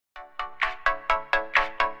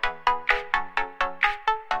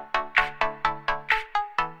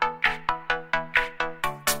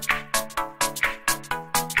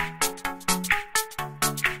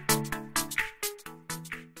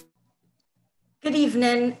Good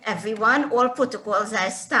evening, everyone. All protocols are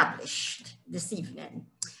established this evening.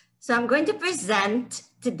 So I'm going to present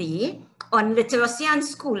today on literacy and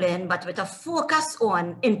schooling, but with a focus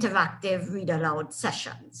on interactive read aloud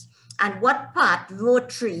sessions and what part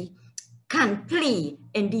Rotary can play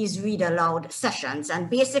in these read aloud sessions. And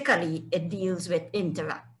basically it deals with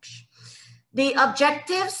interaction. The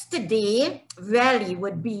objectives today really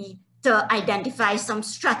would be to identify some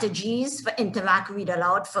strategies for interact read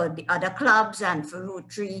aloud for the other clubs and for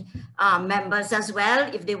Rotary members as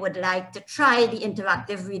well, if they would like to try the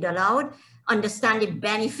interactive read aloud, understand the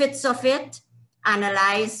benefits of it,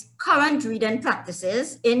 analyze current reading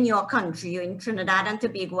practices in your country, in Trinidad and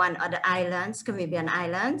Tobago and other islands, Caribbean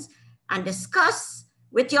islands, and discuss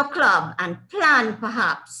with your club and plan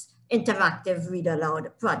perhaps interactive read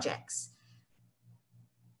aloud projects.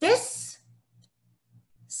 This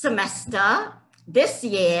semester, this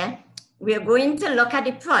year, we are going to look at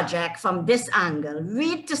the project from this angle,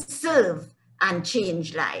 read to serve and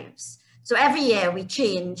change lives. So every year we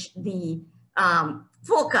change the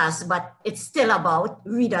focus, but it's still about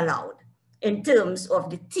read aloud in terms of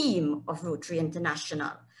the theme of Rotary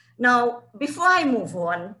International. Now, before I move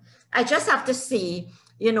on, I just have to say,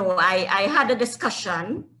 I had a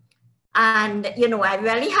discussion and, I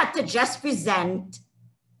really had to just present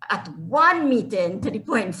at one meeting to the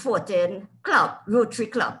Point Fortin Club, Rotary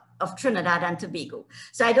Club of Trinidad and Tobago.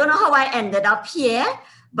 So I don't know how I ended up here,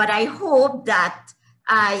 but I hope that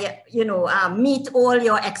I, meet all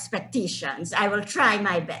your expectations. I will try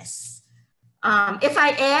my best. If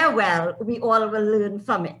I err, well, we all will learn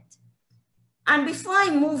from it. And before I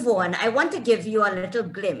move on, I want to give you a little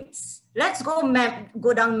glimpse. Let's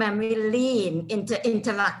go down memory lane into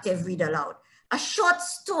interactive read aloud. A short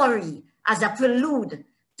story as a prelude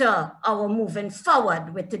to our moving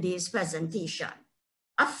forward with today's presentation.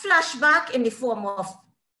 A flashback in the form of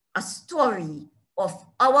a story of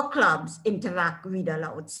our club's interact read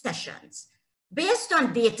aloud sessions. Based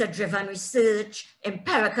on data-driven research,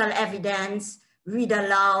 empirical evidence, read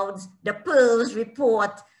alouds, the Pearls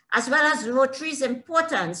report, as well as Rotary's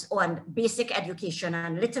importance on basic education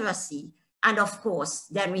and literacy. And of course,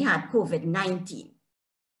 then we had COVID-19.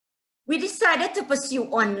 We decided to pursue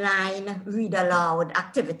online read aloud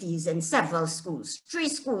activities in several schools, 3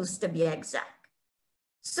 schools to be exact.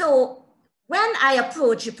 So when I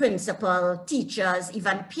approached the principal, teachers,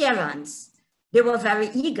 even parents, they were very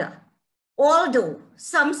eager. Although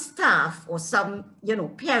some staff or some,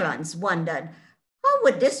 parents wondered, how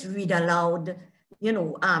would this read aloud,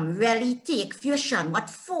 really take fruition, what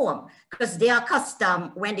form? Because they are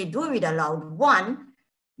accustomed when they do read aloud, 1,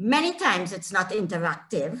 many times it's not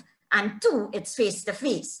interactive, and 2, it's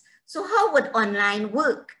face-to-face. So how would online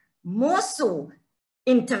work? More so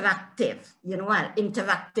interactive,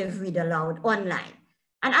 interactive read aloud online.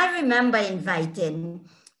 And I remember inviting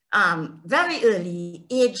very early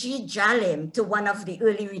A.G. Jalim to one of the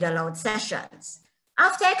early read aloud sessions.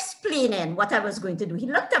 After explaining what I was going to do, he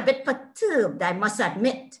looked a bit perturbed, I must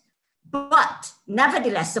admit, but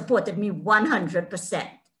nevertheless supported me 100%.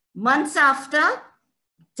 Months after,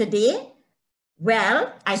 today,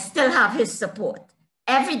 well, I still have his support.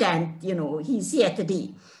 Evident, he's here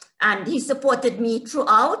today. And he supported me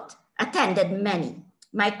throughout, attended many.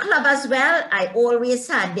 My club as well, I always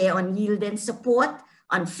had their unyielding support,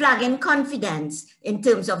 unflagging confidence in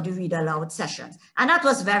terms of the read aloud sessions. And that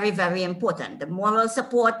was very, very important. The moral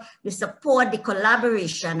support, the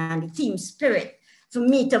collaboration and the team spirit for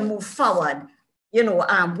me to move forward,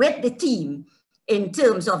 with the team in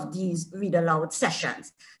terms of these read aloud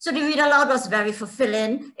sessions. So the read aloud was very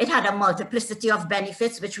fulfilling. It had a multiplicity of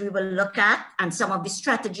benefits, which we will look at, and some of the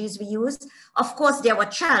strategies we used. Of course, there were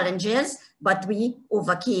challenges, but we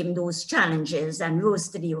overcame those challenges and rose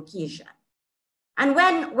to the occasion. And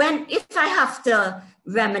if I have to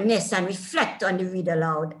reminisce and reflect on the read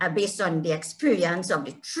aloud based on the experience of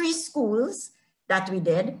the 3 schools that we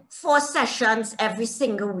did, 4 sessions every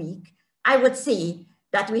single week, I would say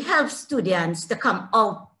that we help students to come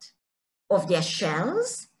out of their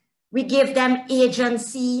shells. We give them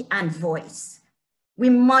agency and voice. We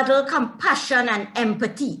model compassion and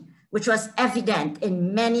empathy, which was evident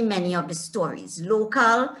in many, many of the stories.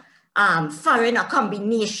 Local, foreign, a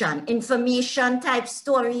combination, information type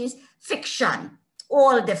stories, fiction,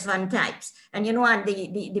 all different types. And and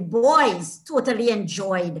the boys totally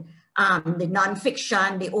enjoyed the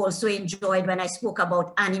nonfiction. They also enjoyed when I spoke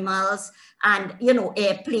about animals and,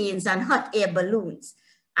 airplanes and hot air balloons.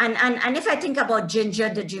 And if I think about Ginger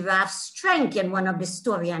the giraffe's strength in one of the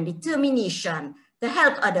story and determination to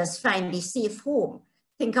help others find a safe home,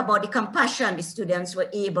 think about the compassion the students were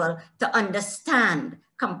able to understand,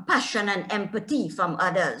 compassion and empathy from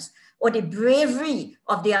others. or the bravery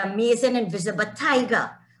of the amazing invisible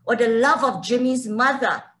tiger, or the love of Jimmy's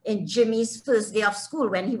mother in Jimmy's first day of school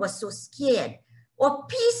when he was so scared, or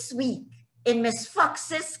Peace Week in Miss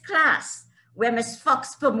Fox's class, where Miss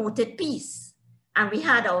Fox promoted peace. And we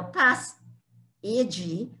had our past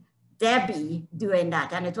AG, Debbie, doing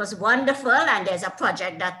that. And it was wonderful. And there's a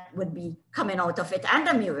project that would be coming out of it and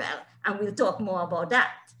a mural. And we'll talk more about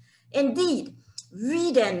that. Indeed,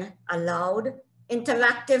 reading aloud,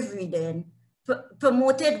 interactive reading,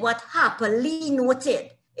 promoted what Harper Lee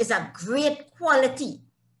noted is a great quality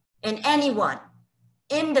in anyone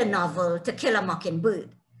in the novel To Kill a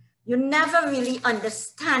Mockingbird. You never really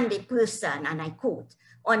understand a person, and I quote,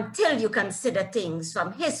 until you consider things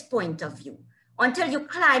from his point of view, until you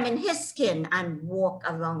climb in his skin and walk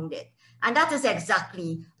around it. And that is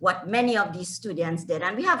exactly what many of these students did.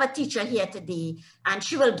 And we have a teacher here today, and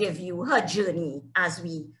she will give you her journey as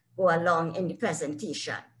we go along in the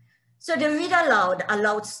presentation. So the read aloud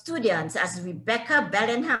allowed students, as Rebecca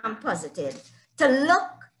Bellingham posited, to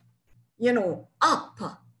look,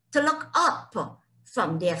 to look up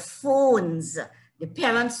from their phones. The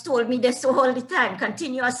parents told me this all the time,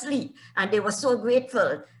 continuously, and they were so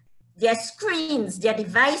grateful. Their screens, their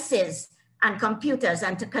devices, and computers,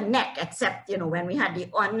 and to connect, except, when we had the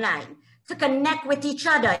online, to connect with each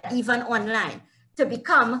other, even online, to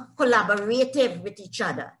become collaborative with each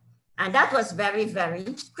other. And that was very, very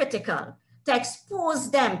critical, to expose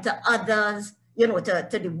them to others,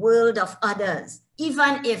 to the world of others,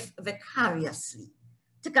 even if vicariously,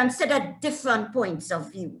 to consider different points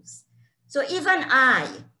of views. So even I,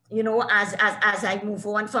 as I move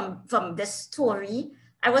on from this story,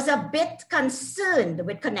 I was a bit concerned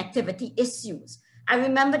with connectivity issues. I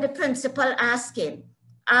remember the principal asking,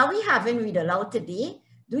 are we having read aloud today?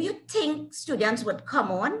 Do you think students would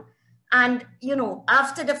come on? And,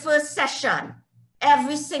 after the first session,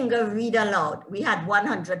 every single read aloud, we had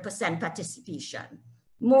 100% participation,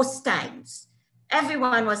 most times.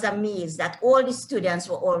 Everyone was amazed that all the students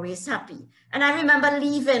were always happy. And I remember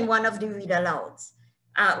leaving one of the read alouds,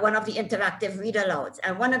 one of the interactive read alouds,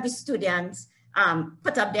 and one of the students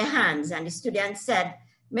put up their hands, and the student said,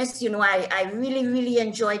 Miss, I really, really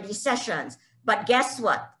enjoy these sessions, but guess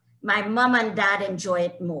what? My mom and dad enjoy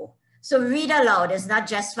it more. So read aloud is not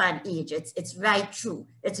just for an age, it's right through,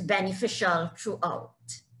 it's beneficial throughout.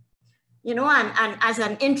 And as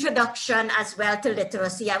an introduction as well to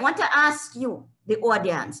literacy, I want to ask you, the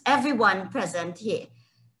audience, everyone present here,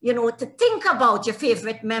 to think about your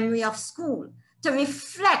favorite memory of school, to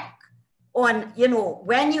reflect on,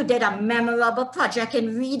 when you did a memorable project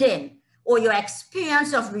in reading or your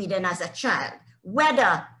experience of reading as a child,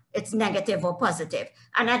 whether it's negative or positive.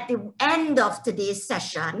 And at the end of today's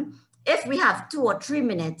session, if we have 2 or 3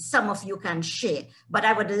 minutes, some of you can share, but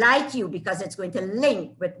I would like you, because it's going to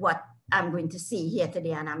link with what I'm going to see here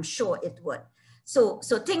today, and I'm sure it would. So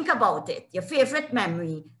think about it, your favorite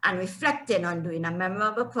memory, and reflecting on doing a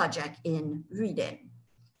memorable project in reading.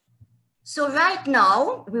 So right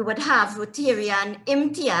now, we would have Rotarian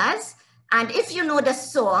Imtiaz, and if you know the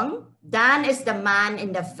song, Dan is the Man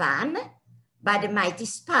in the Van by the Mighty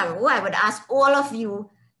Sparrow, I would ask all of you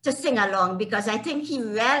to sing along, because I think he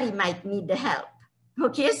really might need the help.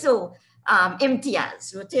 Okay, so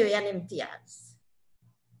Imtiaz, Rotarian Imtiaz.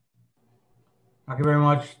 Thank you very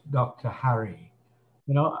much, Dr. Harry.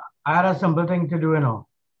 I had a simple thing to do,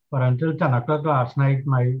 but until 10 o'clock last night,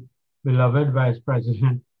 my beloved Vice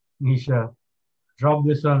President, Nisha, dropped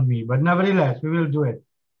this on me. But nevertheless, we will do it.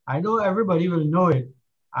 I know everybody will know it.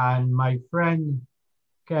 And my friend,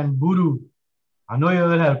 Ken Buru, I know you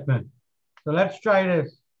will help me. So let's try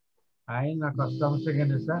this. I ain't accustomed singing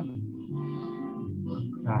this, huh?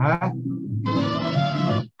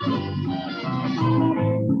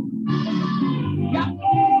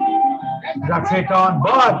 That's it on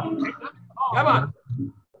board. Come on.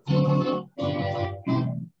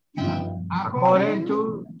 According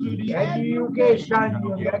to the education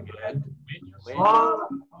you get,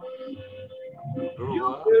 you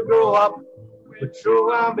will grow up with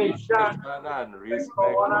true ambition and respect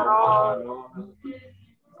for one another.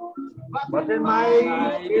 But in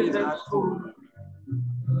my kids in school,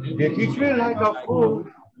 they teach me like a fool.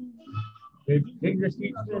 They think this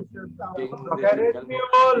teacher look at it, me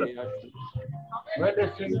all. When they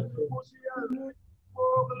sing,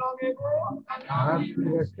 I'm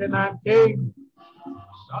Christian and King.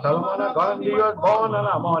 Solomon Gandhi was born on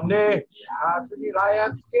a Monday. After the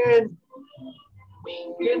lion skin,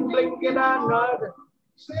 winking, blinking, and nod.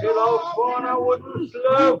 Still out for a wooden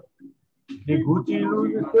slug. The Gucci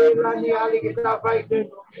Louis sale and the alligator fighting.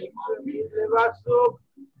 The liver soup.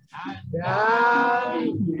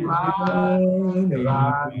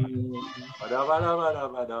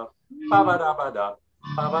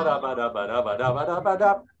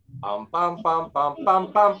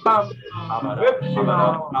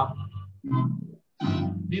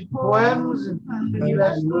 The poems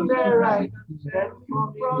left to their right, sent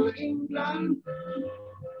from England.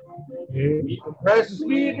 The press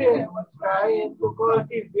media was trying to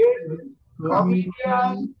cultivate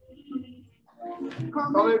comedians.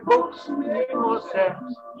 Comic books made more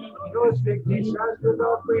sense. Those fictitious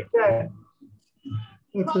without pretense.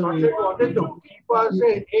 But they wanted to keep us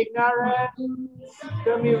in ignorance.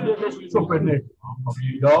 The music is stupidness.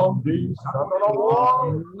 Don't be sat on a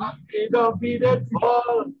wall. Don't be that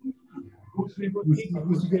fall.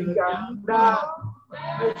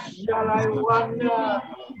 Shall I wonder?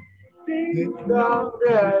 Deep down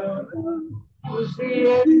there, you see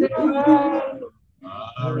it there.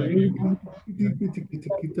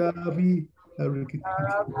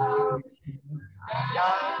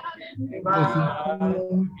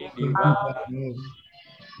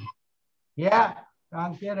 Yeah,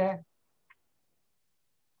 can't hear it.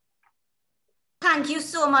 Thank you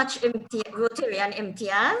so much, Rotarian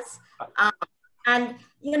Imtiaz. And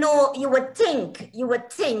you know, you would think,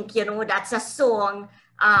 you know, that's a song,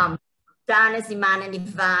 Dan is the man in the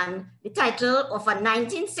van, the title of a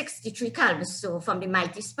 1963 Calvaso from the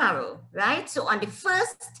Mighty Sparrow, right? So on the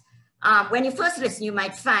first, when you first listen, you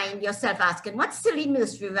might find yourself asking, what silly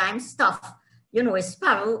nursery rhyme stuff, you know, is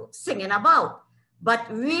Sparrow singing about? But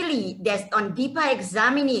really, there's on deeper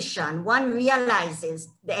examination, one realizes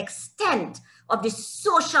the extent of the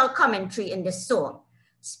social commentary in the song.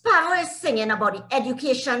 Sparrow is singing about the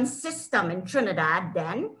education system in Trinidad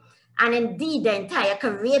then, and indeed the entire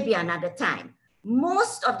Caribbean at the time.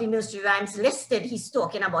 Most of the nursery rhymes listed he's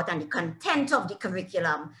talking about and the content of the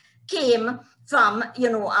curriculum came from, you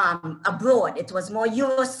know, abroad. It was more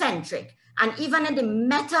Eurocentric. And even in the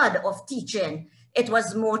method of teaching, it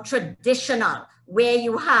was more traditional, where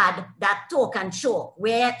you had that talk and show,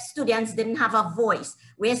 where students didn't have a voice,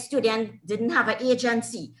 where students didn't have an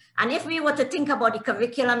agency. And if we were to think about the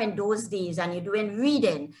curriculum in those days and you're doing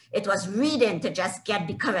reading, it was reading to just get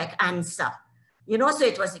the correct answer. You know, so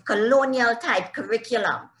it was a colonial type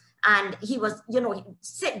curriculum. And he was, you know,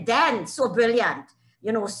 then so brilliant,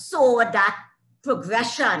 you know, saw that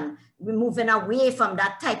progression. We're moving away from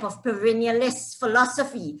that type of perennialist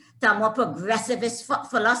philosophy to a more progressivist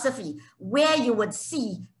philosophy, where you would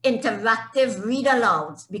see interactive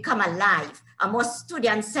read-alouds become alive, a more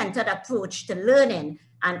student-centered approach to learning,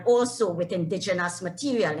 and also with indigenous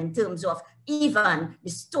material in terms of even the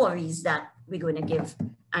stories that we're going to give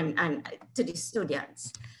and to the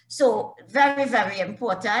students. So very, very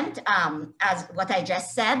important, as what I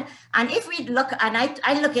just said. And if we look, and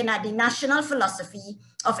I'm looking at the National Philosophy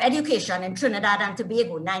of Education in Trinidad and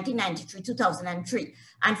Tobago, 1993-2003.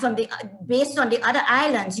 And from the, based on the other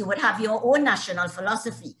islands, you would have your own national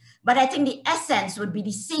philosophy. But I think the essence would be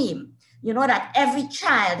the same. You know, that every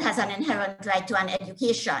child has an inherent right to an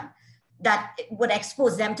education that would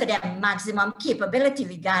expose them to their maximum capability,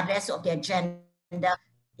 regardless of their gender,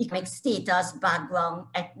 economic status, background,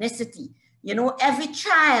 ethnicity. You know, every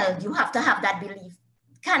child, you have to have that belief,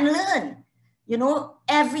 can learn. You know,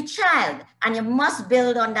 every child, and you must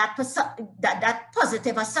build on that, that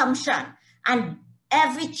positive assumption. And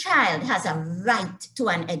every child has a right to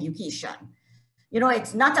an education. You know,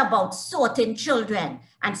 it's not about sorting children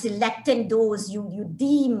and selecting those you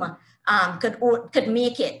deem could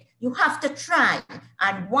make it. You have to try.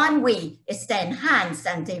 And one way is to enhance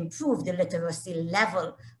and to improve the literacy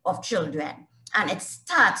level of children. And it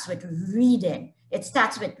starts with reading. It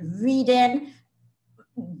starts with reading,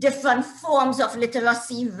 different forms of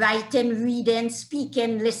literacy, writing, reading,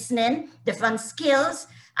 speaking, listening, different skills.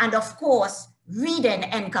 And of course, reading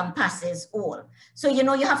encompasses all. So, you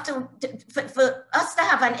know, you have to, for us to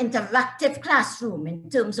have an interactive classroom in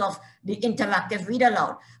terms of the interactive read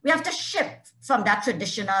aloud, we have to shift from that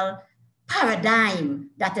traditional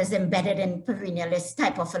paradigm that is embedded in perennialist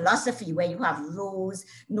type of philosophy where you have rows,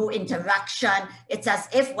 no interaction. It's as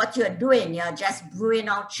if what you're doing, you're just brewing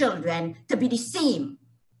out children to be the same.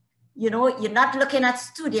 You know, you're not looking at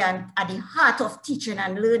student at the heart of teaching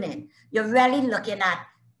and learning. You're really looking at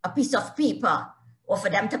a piece of paper or for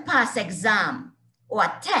them to pass exam or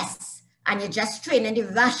a test, and you're just training the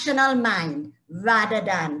rational mind rather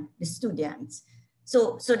than the students.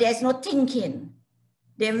 So there's no thinking.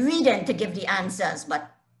 They're reading to give the answers, but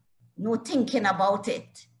no thinking about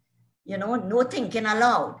it. You know, no thinking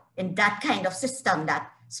allowed in that kind of system that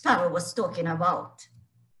Sparrow was talking about.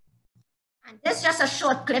 This is just a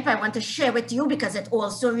short clip I want to share with you because it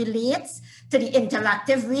also relates to the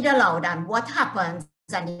interactive read aloud and what happens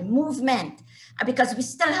and the movement, because we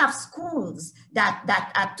still have schools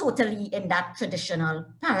that are totally in that traditional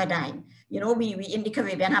paradigm. You know, we in the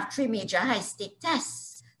Caribbean have 3 major high-stake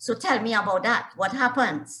tests. So tell me about that. What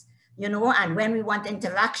happens? You know, and when we want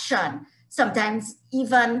interaction, sometimes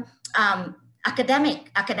even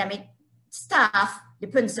academic staff, the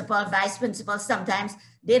principal, vice principal, sometimes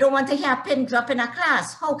they don't want to hear a pin drop in a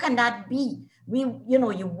class. How can that be? You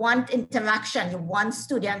know, you want interaction, you want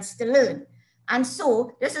students to learn. And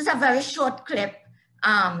so this is a very short clip.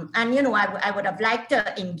 And, you know, I would have liked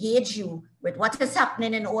to engage you with what is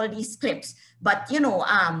happening in all these clips. But, you know,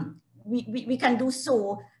 we can do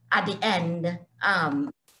so at the end.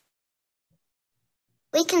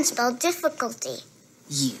 We can spell difficulty.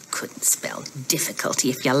 You couldn't spell difficulty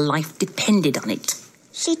if your life depended on it.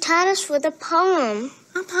 She taught us with a poem.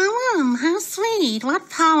 A poem? How sweet. What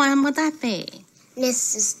poem would that be?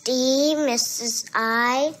 Mrs. D, Mrs.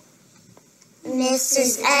 I,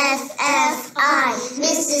 Mrs. F, F, I,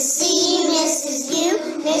 Mrs. C, Mrs. U,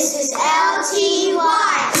 Mrs. L, T,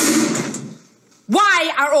 Y.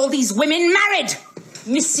 Why are all these women married?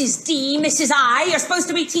 Mrs. D, Mrs. I, you're supposed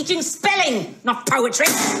to be teaching spelling, not poetry.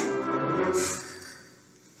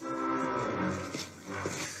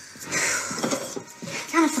 I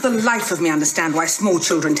cannot for the life of me understand why small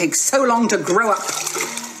children take so long to grow up.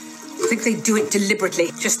 I think they do it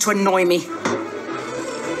deliberately, just to annoy me.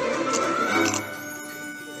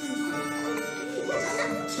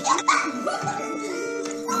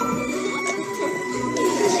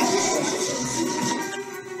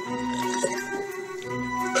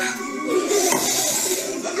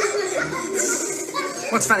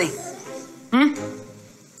 What's funny? Come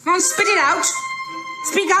on, spit it out.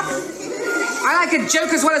 Speak up. I like a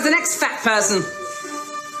joke as well as the next fat person.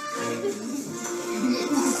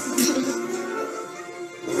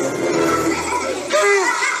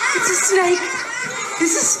 It's a snake.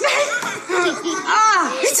 It's a snake.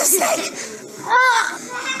 It's a snake.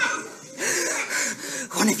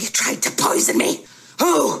 One of you tried to poison me.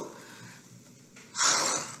 Who?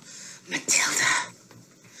 Matilda.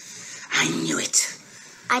 I knew it.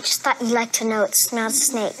 I just thought you'd like to know it's not a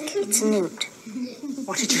snake. It's a newt.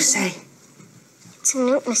 What did you say? It's a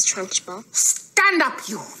newt, Miss Trunchbull. Stand up,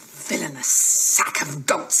 you villainous sack of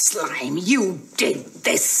goat slime. You did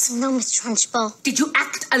this. No, Miss Trunchbull. Did you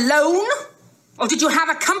act alone? Or did you have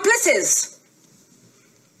accomplices?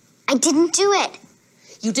 I didn't do it.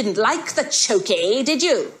 You didn't like the chokey, did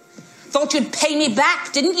you? Thought you'd pay me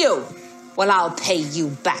back, didn't you? Well, I'll pay you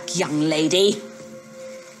back, young lady.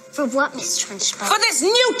 For what, Miss Trunchbull? For this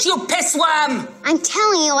newt, you pissworm! I'm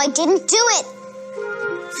telling you, I didn't do it.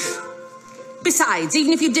 Besides,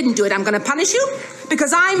 even if you didn't do it, I'm going to punish you.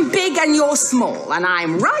 Because I'm big and you're small. And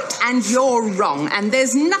I'm right and you're wrong. And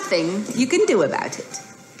there's nothing you can do about it.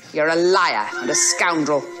 You're a liar and a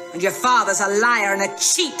scoundrel. And your father's a liar and a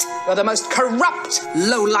cheat. You're the most corrupt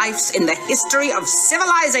lowlifes in the history of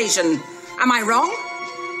civilization. Am I wrong?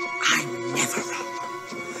 I'm never wrong.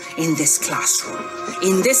 In this classroom,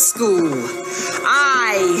 in this school,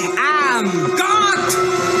 I am God!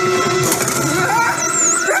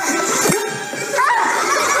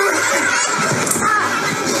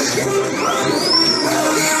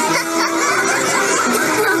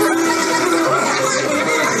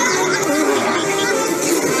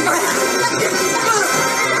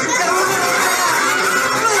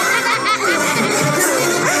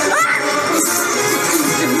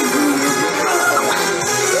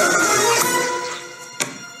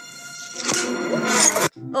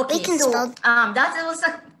 Okay, so that was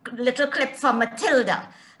a little clip from Matilda,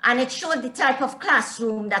 and it showed the type of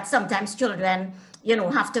classroom that sometimes children, you know,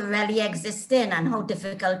 have to really exist in and how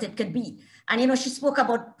difficult it could be. And, you know, she spoke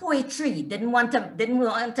about poetry, didn't want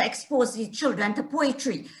to expose the children to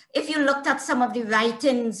poetry. If you looked at some of the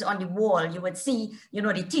writings on the wall, you would see, you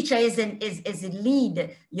know, the teacher is in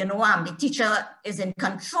lead, you know, the teacher is in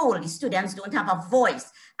control, the students don't have a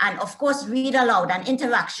voice. And of course, read aloud and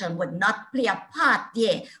interaction would not play a part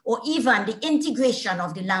there, or even the integration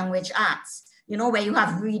of the language arts, you know, where you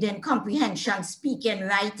have reading, comprehension, speaking,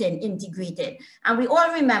 writing integrated. And we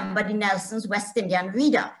all remember the Nelson's West Indian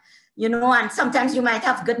Reader, you know, and sometimes you might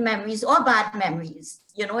have good memories or bad memories.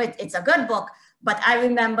 You know, it's a good book, but I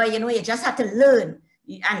remember, you know, you just had to learn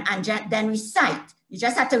and then recite. You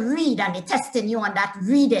just had to read and they tested you on that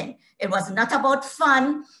reading. It was not about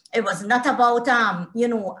fun. It was not about, you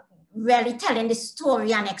know, really telling the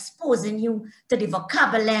story and exposing you to the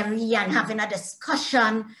vocabulary and having a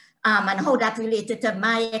discussion and how that related to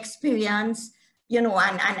my experience. you know,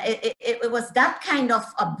 and it was that kind of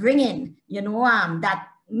upbringing, you know, that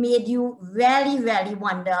made you really, really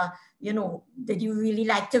wonder, you know, did you really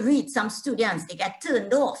like to read? Some students, they get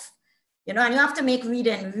turned off, you know, and you have to make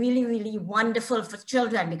reading really, really wonderful for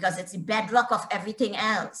children because it's the bedrock of everything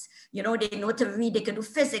else. You know, they know to read, they can do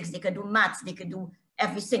physics, they can do maths, they can do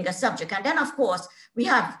every single subject. And then, of course, we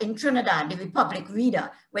have in Trinidad, the Republic Reader,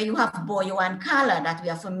 where you have Boyo and Kala that we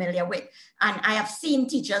are familiar with. And I have seen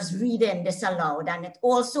teachers reading this aloud, and it's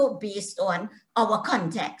also based on our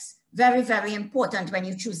context. Very, very important when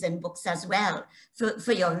you're choosing books as well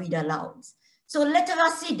for your read alouds. So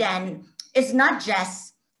literacy then is not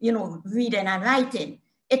just, you know, reading and writing.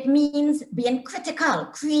 It means being critical,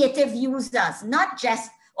 creative users, not just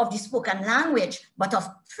of the spoken language, but of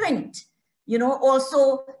print. You know,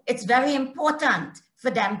 also, it's very important for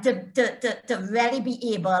them to really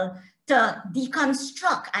be able to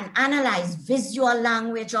deconstruct and analyze visual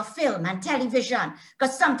language of film and television.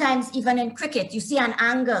 Because sometimes even in cricket, you see an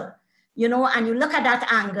angle, you know, and you look at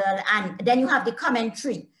that angle and then you have the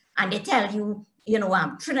commentary and they tell you, you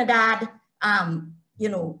know, Trinidad, you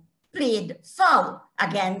know, played foul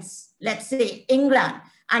against, let's say, England.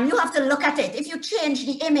 And you have to look at it. If you change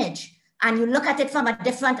the image, and you look at it from a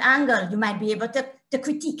different angle, you might be able to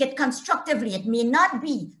critique it constructively. It may not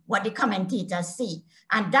be what the commentators say.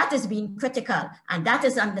 And that is being critical. And that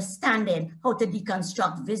is understanding how to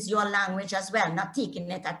deconstruct visual language as well, not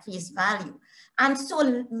taking it at face value. And so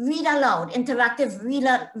read aloud, interactive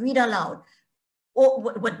read aloud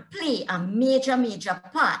would play a major, major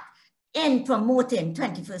part in promoting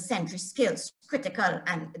 21st century skills, critical,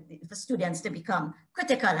 and for students to become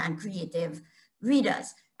critical and creative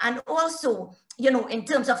readers. And also, you know, in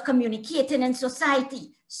terms of communicating in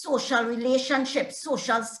society, social relationships,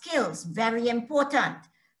 social skills, very important,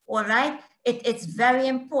 all right? It's very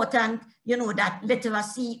important, you know, that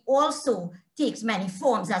literacy also takes many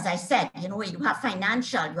forms, as I said. You know, you have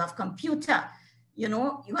financial, you have computer, you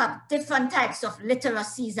know, you have different types of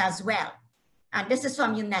literacies as well. And this is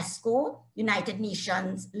from UNESCO, United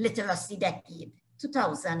Nations Literacy Decade,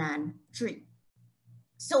 2003.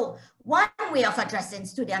 So one way of addressing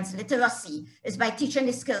students' literacy is by teaching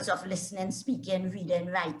the skills of listening, speaking,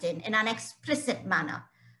 reading, writing in an explicit manner.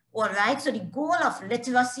 All right, so the goal of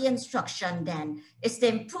literacy instruction then is to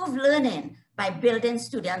improve learning by building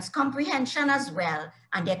students' comprehension as well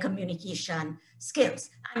and their communication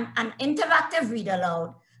skills. And interactive read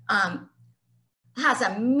aloud has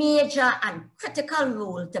a major and critical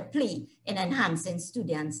role to play in enhancing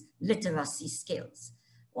students' literacy skills.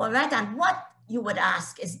 All right, and what you would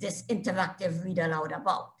ask, is this interactive read aloud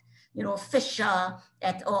about? You know, Fisher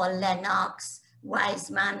et al., Lennox,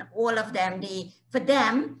 Wiseman, all of them, for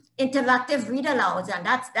them, interactive read alouds, and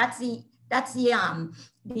that's the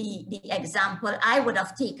example I would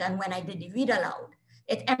have taken when I did the read aloud.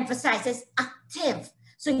 It emphasizes active.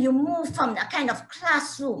 So you move from a kind of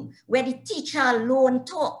classroom where the teacher alone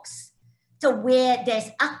talks to where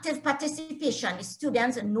there's active participation. The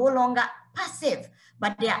students are no longer passive,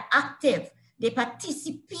 but they are active. They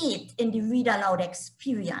participate in the read aloud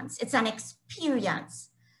experience. It's an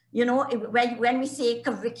experience. You know, when we say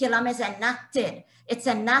curriculum is enacted, it's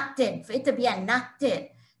enacted. For it to be enacted,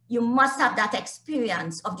 you must have that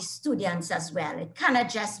experience of the students as well. It cannot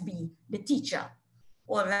just be the teacher.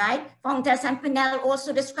 All right. Fountas and Penal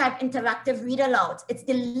also describe interactive read alouds. It's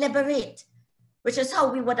deliberate, which is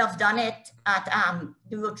how we would have done it at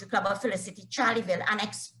the Rotary Club of Felicity-Charlieville, and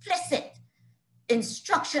explicit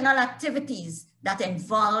instructional activities that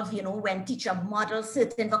involve, you know, when teacher models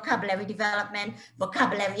certain vocabulary development,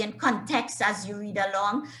 vocabulary in context as you read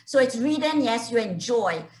along. So it's reading, yes, you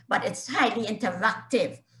enjoy, but it's highly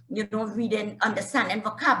interactive. You know, reading, understanding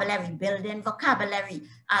vocabulary, building vocabulary,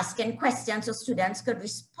 asking questions so students could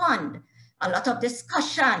respond. A lot of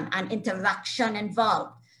discussion and interaction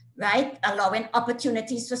involved, right? Allowing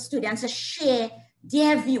opportunities for students to share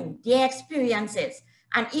their view, their experiences,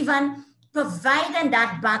 and even providing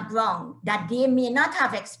that background that they may not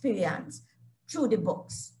have experience through the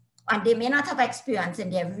books, and they may not have experience in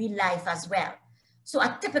their real life as well. So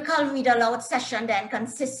a typical read aloud session then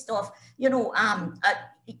consists of, you know,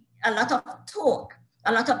 a lot of talk,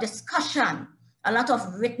 a lot of discussion, a lot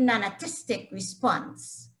of written and artistic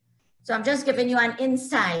response. So I'm just giving you an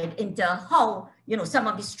insight into how, you know, some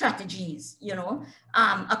of the strategies, you know,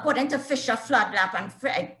 according to Fisher, Floodlap, and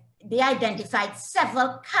Fred, they identified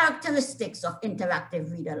several characteristics of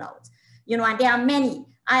interactive read alouds, you know, and there are many.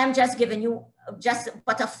 I am just giving you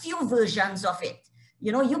but a few versions of it.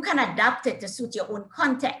 You know, you can adapt it to suit your own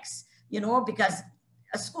context, you know, because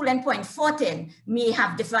a school in Point Fortin may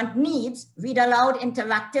have different needs. Read aloud,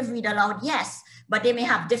 interactive read aloud, yes, but they may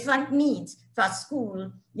have different needs for a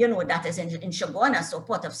school, you know, that is in Chaguanas or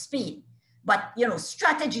Port of Spain. But, you know,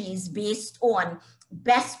 strategies based on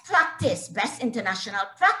best practice, best international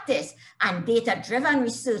practice, and data-driven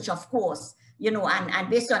research, of course, you know, and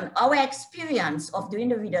based on our experience of doing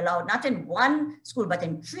the read aloud, not in one school, but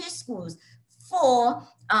in 3 schools for,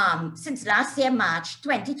 since last year, March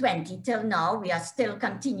 2020 till now, we are still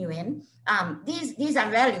continuing. These are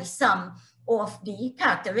really some of the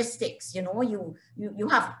characteristics. You know, you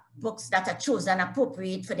have books that are chosen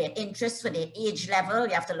appropriate for their interests, for their age level.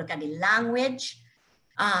 You have to look at the language,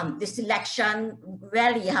 the selection.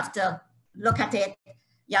 Really, you have to look at it.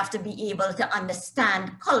 You have to be able to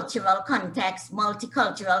understand cultural context,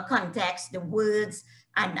 multicultural context, the words,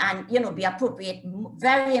 and you know, be appropriate,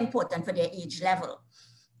 very important for their age level.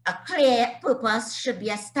 A clear purpose should be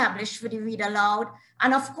established for the read aloud.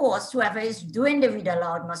 And of course, whoever is doing the read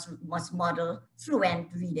aloud must model fluent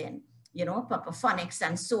reading, you know, proper phonics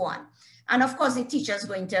and so on. And of course, the teacher is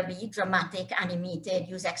going to be dramatic, animated,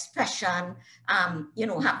 use expression, you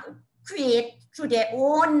know, create through their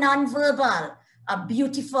own nonverbal, a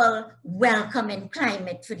beautiful, welcoming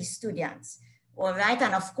climate for the students. All right,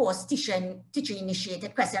 and of course,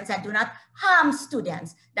 teacher-initiated questions that do not harm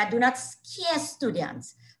students, that do not scare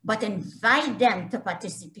students, but invite them to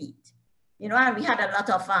participate. You know, and we had a lot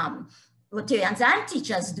of Rotarians and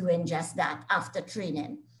teachers doing just that after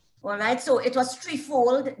training. All right, so it was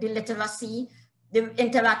threefold: the literacy, the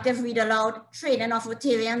interactive read aloud, training of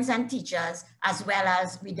Rotarians and teachers, as well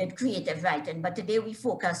as we did creative writing. But today we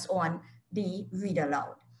focus on the read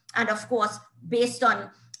aloud. And of course, based on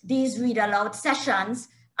these read aloud sessions,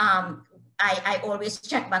 I always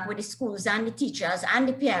check back with the schools and the teachers and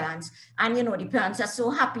the parents. And, you know, the parents are so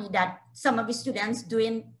happy that some of the students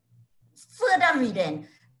doing further reading,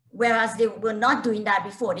 whereas they were not doing that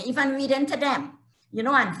before. They even reading to them, you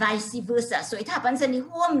know, and vice versa. So it happens in the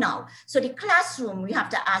home now. So the classroom, we have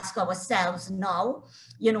to ask ourselves now,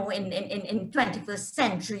 you know, in 21st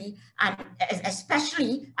century, and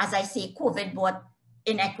especially, as I say, COVID brought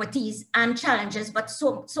inequities and challenges, but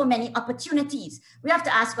so many opportunities. We have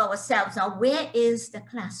to ask ourselves now, where is the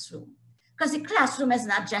classroom? Because the classroom is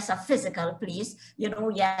not just a physical place. You know,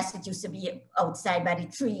 yes, it used to be outside by the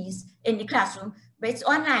trees in the classroom, but it's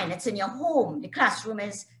online, it's in your home. The classroom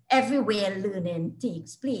is everywhere learning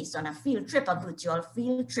takes place, on a field trip, a virtual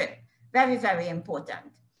field trip. Very, very important.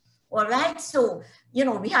 All right, so, you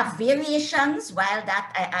know, we have variations, while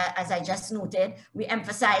that, as I just noted, we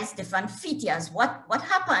emphasize different features. What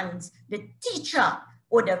happens? The teacher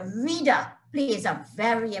or the reader plays a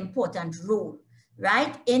very important role,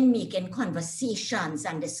 right, in making conversations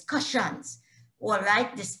and discussions. All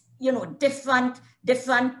right, this, you know, different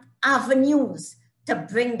avenues to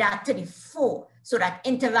bring that to the fore, so that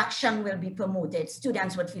interaction will be promoted.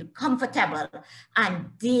 Students would feel comfortable and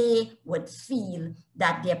they would feel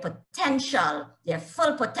that their potential, their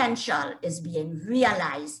full potential is being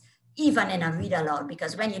realized even in a read aloud.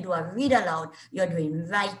 Because when you do a read aloud, you're doing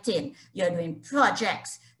writing, you're doing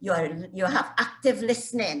projects, you have active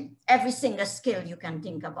listening, every single skill you can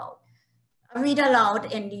think about. A read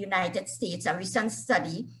aloud in the United States, a recent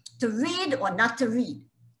study, to read or not to read.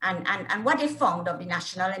 And what they found of the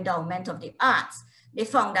National Endowment of the Arts, they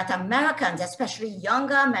found that Americans, especially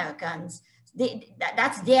younger Americans,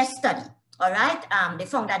 that's their study, all right? They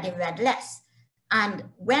found that they read less. And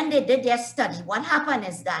when they did their study, what happened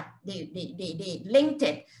is that they linked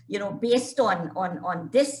it, you know, based on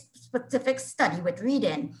this specific study with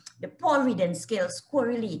reading. The poor reading skills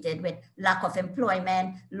correlated with lack of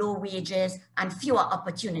employment, low wages, and fewer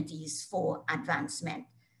opportunities for advancement.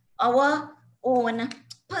 Our own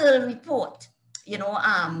Pearl report, you know,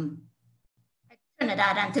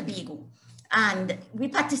 Trinidad and Tobago, and we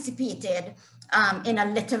participated in a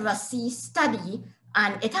literacy study,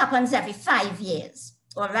 and it happens every 5 years,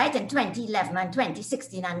 all right, in 2011 and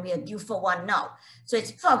 2016, and we are due for one now. So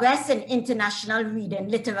it's progress in international reading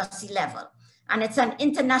literacy level, and it's an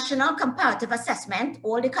international comparative assessment.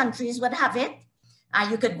 All the countries would have it.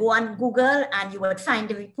 You could go on Google and you would find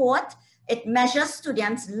the report. It measures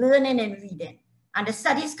students learning and reading. And the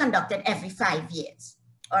study is conducted every 5 years,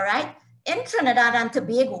 all right? In Trinidad and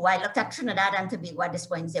Tobago, I looked at Trinidad and Tobago at this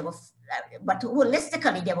point, but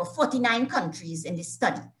holistically, there were 49 countries in this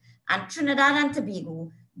study. And Trinidad and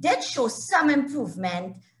Tobago did show some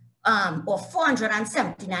improvement of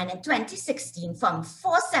 479 in 2016 from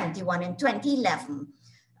 471 in 2011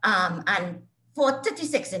 and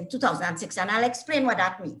 436 in 2006. And I'll explain what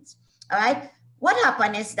that means, all right? What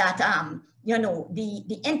happened is that, you know,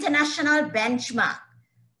 the international benchmark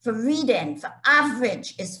for reading, for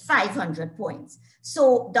average, is 500 points.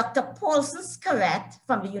 So Dr. Paulson Scarrett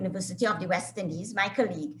from the University of the West Indies, my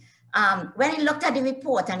colleague, when he looked at the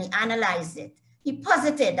report and he analyzed it, he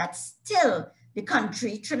posited that still the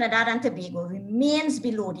country, Trinidad and Tobago, remains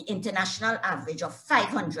below the international average of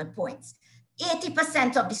 500 points.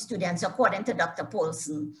 80% of the students, according to Dr.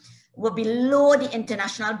 Paulson, were below the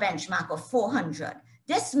international benchmark of 400.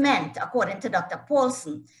 This meant, according to Dr.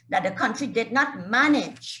 Paulson, that the country did not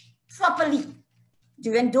manage properly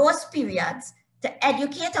during those periods to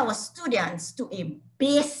educate our students to a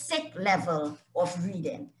basic level of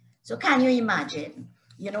reading. So can you imagine?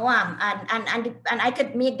 You know, and I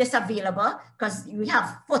could make this available because we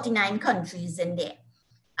have 49 countries in there.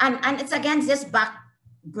 And it's against this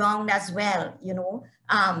background as well, you know.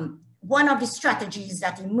 One of the strategies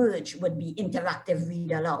that emerged would be interactive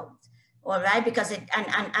read aloud, all right? Because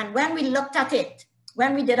and when we looked at it,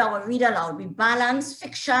 when we did our read aloud, we balanced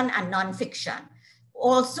fiction and nonfiction.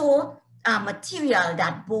 Also material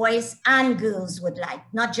that boys and girls would like,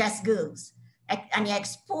 not just girls. And you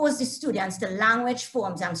expose the students to language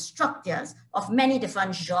forms and structures of many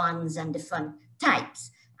different genres and different types.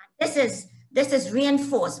 And this is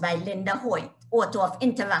reinforced by Linda Hoyt, author of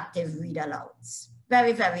Interactive Read Alouds.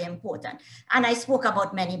 Very, very important. And I spoke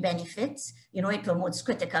about many benefits. You know, it promotes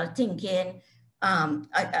critical thinking,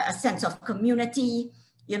 a sense of community,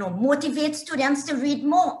 you know, motivates students to read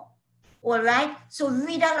more, all right? So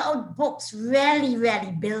read aloud books really,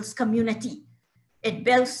 really builds community. It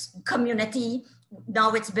builds community.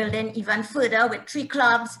 Now it's building even further with 3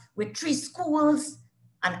 clubs, with 3 schools,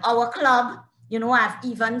 and our club. You know,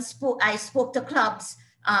 I spoke to clubs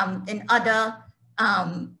in other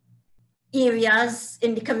areas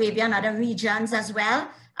in the Caribbean, other regions as well,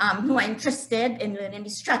 who are interested in learning the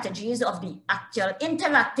strategies of the actual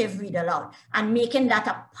interactive read aloud and making that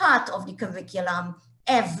a part of the curriculum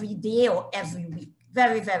every day or every week.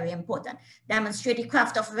 Very, very important. Demonstrate the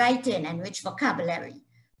craft of writing, enrich vocabulary.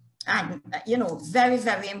 And, you know, very,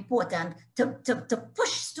 very important to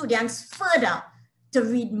push students further to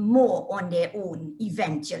read more on their own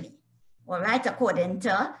eventually. All right, according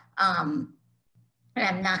to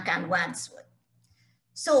Remnack and Wadsworth.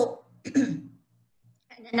 So, in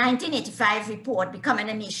the 1985 report, Becoming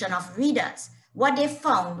a Nation of Readers, what they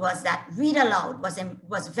found was that read aloud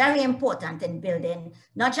was very important in building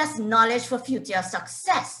not just knowledge for future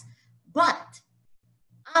success, but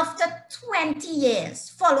after 20 years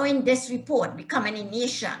following this report, Becoming a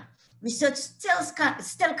Nation, research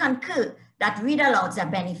still concurs that read alouds are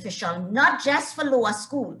beneficial, not just for lower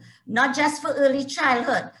school, not just for early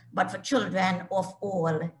childhood, but for children of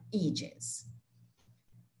all ages.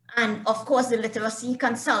 And of course, the literacy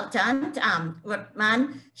consultant,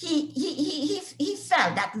 Ruttman, he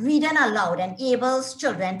felt that reading aloud enables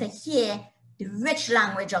children to hear the rich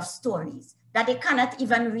language of stories that they cannot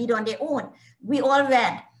even read on their own. We all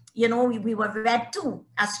read, you know, we were read too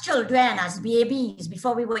as children, as babies,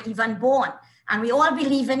 before we were even born. And we all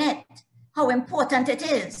believe in it, how important it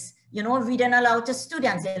is. You know, reading aloud to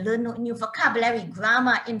students, they learn new vocabulary,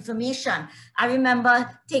 grammar, information. I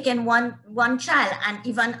remember taking one child, and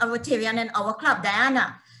even a Rotarian in our club,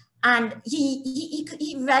 Diana, and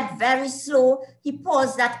he read very slow. He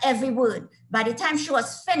paused at every word. By the time she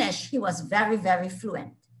was finished, he was very, very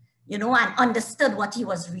fluent, you know, and understood what he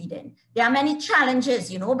was reading. There are many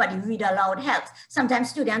challenges, you know, but the read aloud helps.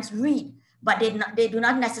 Sometimes students read, but they do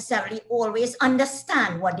not necessarily always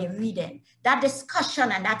understand what they're reading. That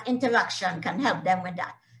discussion and that interaction can help them with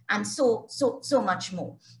that. And so much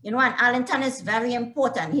more. You know, and Arlington is very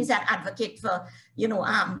important. He's an advocate for, you know,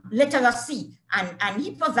 literacy. And he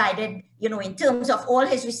provided, you know, in terms of all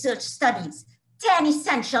his research studies, 10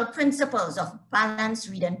 essential principles of balanced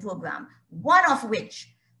reading program, one of which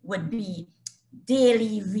would be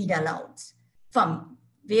daily read alouds from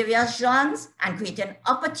various genres and creating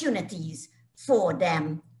opportunities for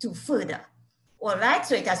them to further. All right,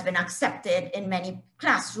 so it has been accepted in many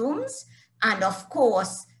classrooms. And of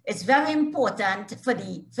course, it's very important for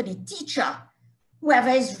the teacher, whoever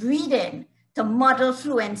is reading, to model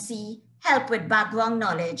fluency, help with background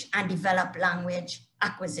knowledge, and develop language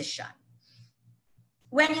acquisition.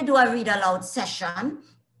 When you do a read aloud session,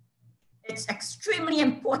 it's extremely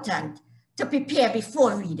important to prepare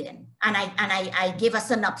before reading. And I gave a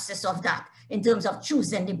synopsis of that in terms of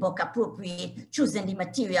choosing the book appropriate, choosing the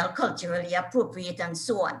material culturally appropriate, and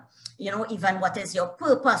so on. You know, even what is your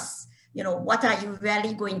purpose? You know, what are you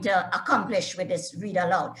really going to accomplish with this read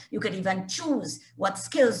aloud? You could even choose what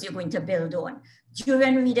skills you're going to build on.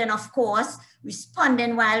 During reading, of course,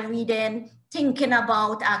 responding while reading, thinking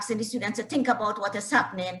about, asking the students to think about what is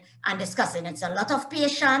happening and discussing. It's a lot of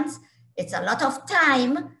patience. It's a lot of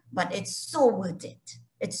time, but it's so worth it.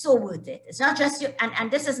 It's so worth it. It's not just you,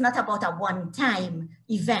 and this is not about a one-time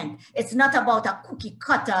event. It's not about a cookie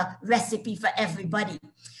cutter recipe for everybody,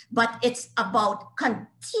 but it's about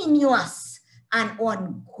continuous and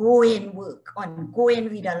ongoing work, ongoing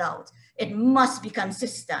read aloud. It must be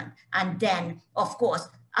consistent. And then, of course,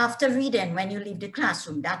 after reading, when you leave the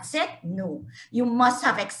classroom, that's it? No. You must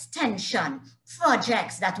have extension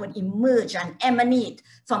projects that would emerge and emanate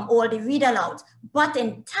from all the read alouds, but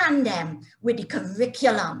in tandem with the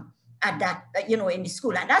curriculum at that, in the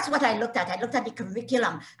school. And that's what I looked at. I looked at the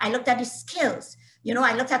curriculum. I looked at the skills.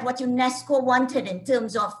 I looked at what UNESCO wanted in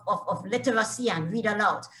terms of literacy and read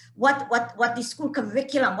aloud. What the school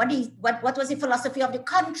curriculum, what was the philosophy of the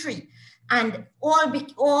country? And all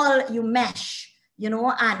you mesh,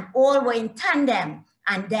 and all were in tandem.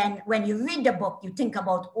 And then when you read the book, you think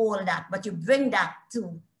about all that, but you bring that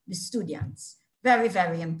to the students. Very,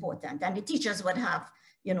 very important. And the teachers would have,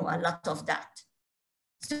 a lot of that.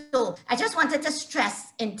 So I just wanted to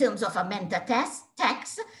stress in terms of a mentor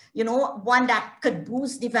text, one that could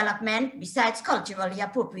boost development besides culturally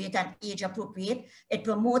appropriate and age appropriate. It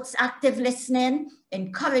promotes active listening,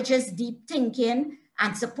 encourages deep thinking,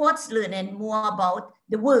 and supports learning more about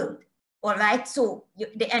the world. All right, so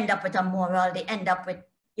they end up with a moral, they end up with,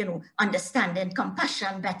 understanding,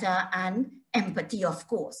 compassion better, and empathy, of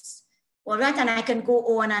course. All right, and I can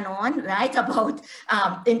go on and on, right, about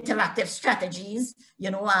interactive strategies,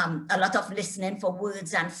 a lot of listening for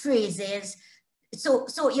words and phrases. So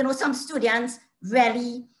some students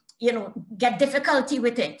really, get difficulty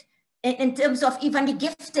with it in terms of even the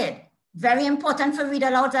gifted. Very important for read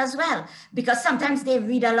aloud as well, because sometimes they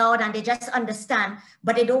read aloud and they just understand,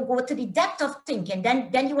 but they don't go to the depth of thinking.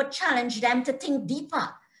 Then you would challenge them to think deeper,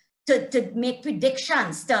 to make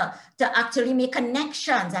predictions, to actually make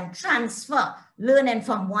connections and transfer learning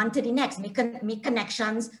from one to the next, make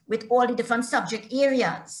connections with all the different subject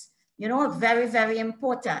areas, very, very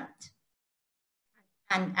important.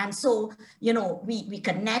 And so, we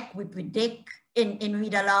connect, we predict, in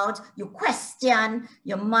read aloud, you question,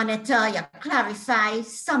 you monitor, you clarify,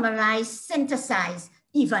 summarize, synthesize,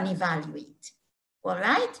 even evaluate. All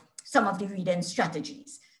right, some of the reading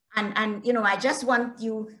strategies. And I just want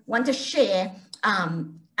to share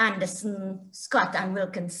Anderson, Scott, and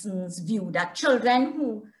Wilkinson's view that children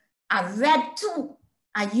who are read to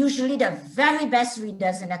are usually the very best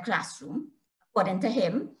readers in the classroom, according to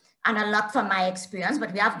him, and a lot from my experience,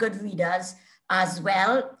 but we have good readers as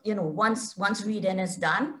well, once reading is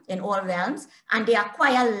done in all realms, and they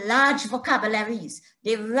acquire large vocabularies.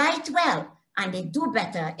 They write well, and they do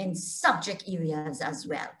better in subject areas as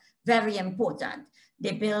well. Very important.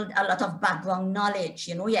 They build a lot of background knowledge,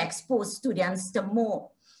 you expose students to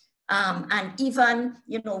more. And even,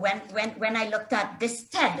 when I looked at this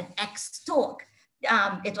TEDx talk,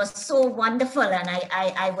 it was so wonderful, and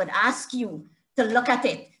I would ask you to look at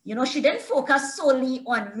it. She didn't focus solely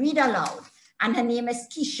on read aloud, and her name is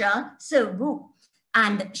Keisha Silbu.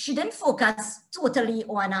 And she didn't focus totally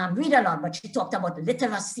on read aloud, but she talked about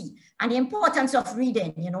literacy and the importance of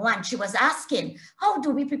reading, and she was asking, how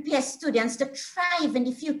do we prepare students to thrive in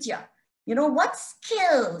the future? What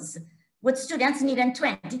skills would students need in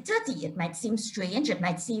 2030? It might seem strange. It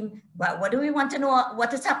might seem, well, what do we want to know?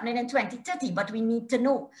 What is happening in 2030? But we need to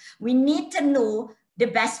know. We need to know the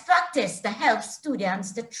best practice to help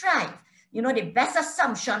students to thrive. The best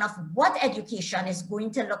assumption of what education is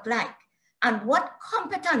going to look like and what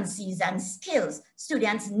competencies and skills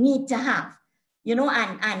students need to have,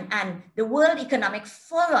 and the World Economic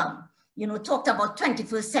Forum, talked about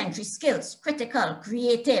 21st century skills, critical,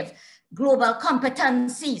 creative, global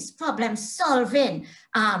competencies, problem solving,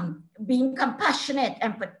 being compassionate,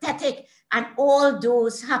 empathetic, and all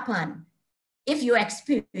those happen if you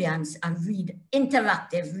experience a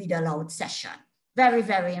interactive read aloud session. Very,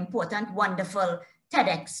 very important, wonderful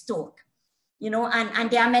TEDx talk.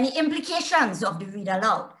 And there are many implications of the read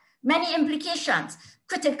aloud, many implications,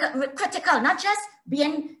 critical, not just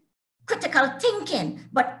being critical thinking,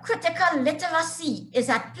 but critical literacy is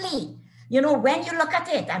at play. When you look at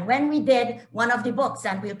it, and when we did one of the books,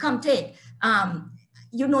 and we'll come to it,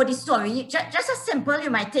 the story, just as simple,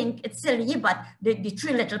 you might think it's silly, but the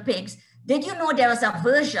Three Little Pigs. Did you know there was a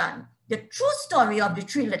version, the true story of the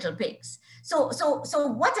Three Little Pigs? So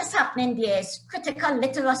what is happening there is critical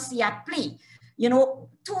literacy at play.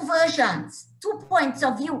 Two versions, 2 points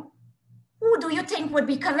of view. Who do you think would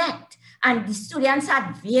be correct? And the students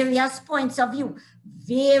had various points of view,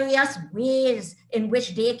 various ways in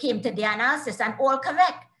which they came to their analysis, and all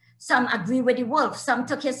correct. Some agree with the wolf, some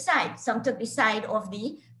took his side, some took the side of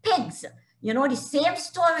the pigs. The same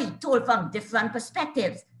story told from different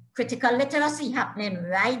perspectives, critical literacy happening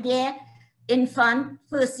right there, infant,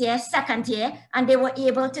 first year, second year, and they were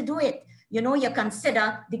able to do it. You know, you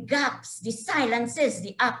consider the gaps, the silences,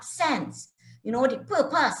 the absence, you know, the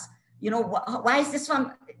purpose, you know, why is this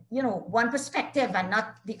from, you know, one perspective and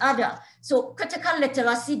not the other? So critical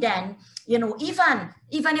literacy then, you know, even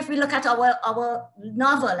if we look at our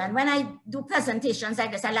novel, and when I do presentations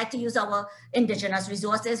like this, I like to use our indigenous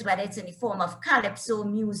resources, whether it's in the form of calypso,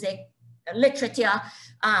 music, literature,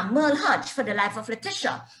 Merle Hodge for the life of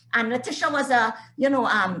Letitia. And Letitia was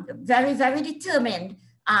very, very determined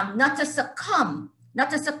not to succumb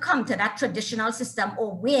to that traditional system,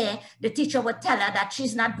 or where the teacher would tell her that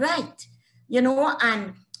she's not bright, you know.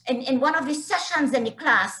 And in one of the sessions in the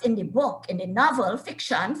class, in the book, in the novel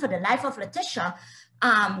fiction for the life of Letitia,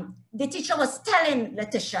 the teacher was telling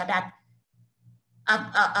Letitia that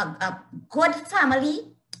a good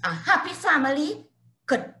family, a happy family,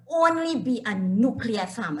 could only be a nuclear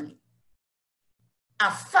family. A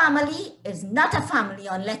family is not a family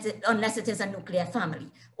unless it is a nuclear family.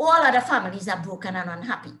 All other families are broken and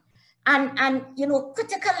unhappy. And you know,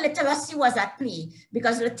 critical literacy was at play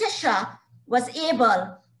because Letitia was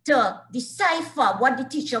able to decipher what the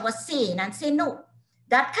teacher was saying and say, no,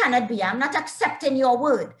 that cannot be. I'm not accepting your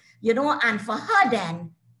word, you know. And for her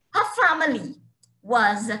then, her family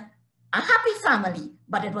was a happy family,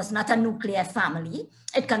 but it was not a nuclear family.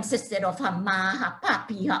 It consisted of her ma, her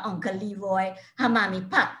papi, her uncle Leroy, her mommy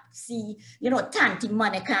Patsy, you know, Tanti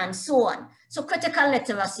Monica, and so on. So critical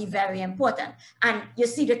literacy, very important. And you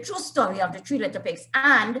see the true story of the Three Little Pigs.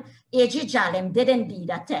 And A.G. Jalim did indeed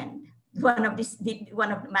attend one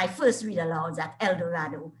of my first read alouds at El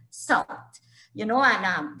Dorado South, you know.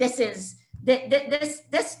 And this is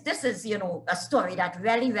you know, a story that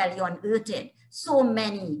really unearthed so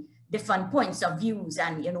many different points of views.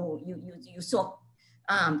 And you know, you saw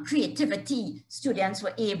creativity. Students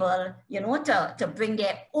were able, you know, to bring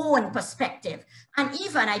their own perspective. And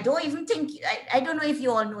even, I don't know if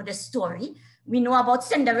you all know the story. We know about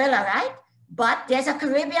Cinderella, right? But there's a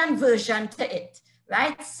Caribbean version to it,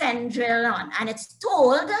 right? Cinderella, and it's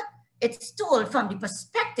told from the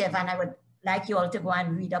perspective, and I would like you all to go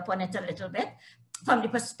and read up on it a little bit, from the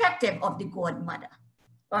perspective of the godmother.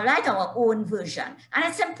 All right, our own version. And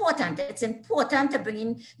it's important to bring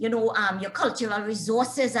in, you know, your cultural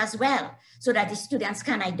resources as well, so that the students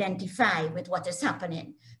can identify with what is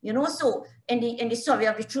happening. You know, so in the story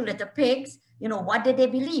of the Three Little Pigs, you know, what did they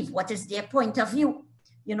believe? What is their point of view?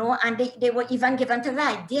 You know, and they were even given to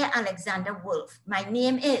write, "Dear Alexander Wolf, my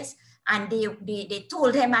name is," and they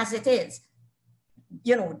told him as it is.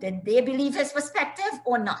 You know, did they believe his perspective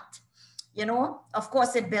or not? You know, of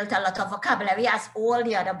course, it built a lot of vocabulary, as all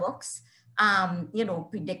the other books, you know,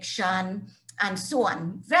 prediction and so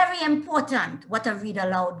on. Very important what a read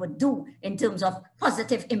aloud would do in terms of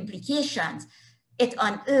positive implications. It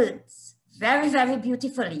unearths very, very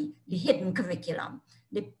beautifully the hidden curriculum.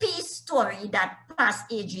 The peace story that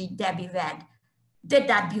past AG Debbie read did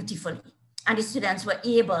that beautifully. And the students were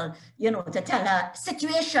able, you know, to tell her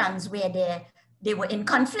situations where they were in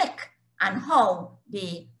conflict, and how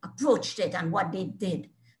they approached it and what they did.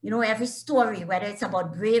 You know, every story, whether it's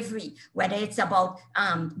about bravery, whether it's about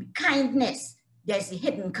kindness, there's the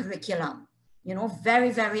hidden curriculum. You know,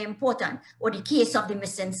 very, very important. Or the case of the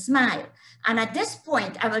missing smile. And at this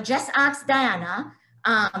point, I will just ask Diana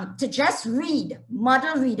to just read,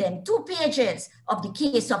 model reading, 2 pages of the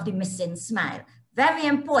case of the missing smile. Very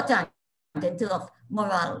important in terms of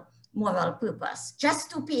moral purpose.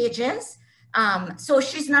 Just 2 pages. So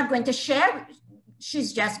she's not going to share,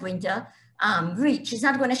 she's just going to read. She's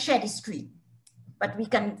not going to share the screen, but we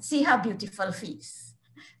can see her beautiful face.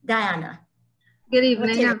 Diana. Good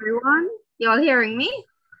evening, everyone. You all hearing me?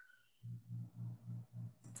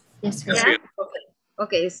 Yes, yeah?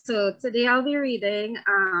 Okay, so today I'll be reading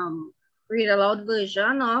read aloud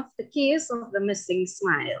version of The Case of the Missing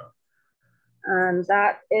Smile. And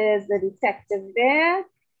that is the detective there.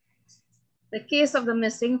 The Case of the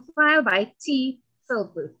Missing Smile by T.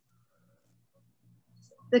 Philpott.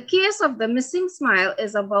 The Case of the Missing Smile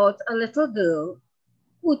is about a little girl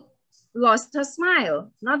who lost her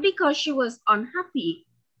smile, not because she was unhappy,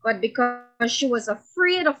 but because she was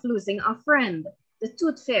afraid of losing a friend, the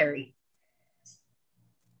Tooth Fairy.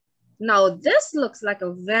 Now, this looks like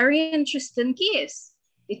a very interesting case,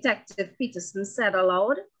 Detective Peterson said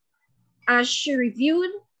aloud, as she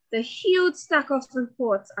reviewed the huge stack of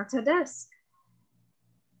reports at her desk.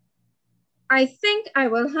 I think I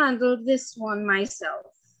will handle this one myself.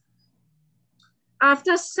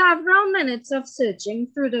 After several minutes of searching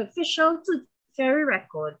through the official Tooth Fairy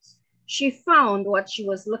records, she found what she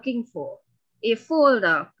was looking for, a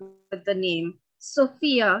folder with the name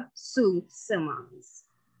Sophia Sue Simmons.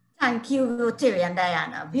 Thank you, Rotarian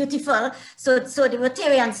Diana. Beautiful. So the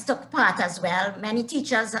Rotarians took part as well, many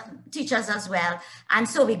teachers as well. And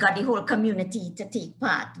so we got the whole community to take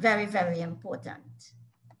part. Very, very important.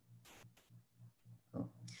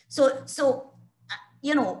 So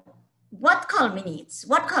you know, what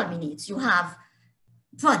culminates? You have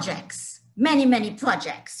projects, many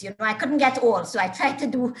projects. You know, I couldn't get all, so I tried to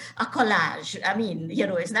do a collage. I mean, you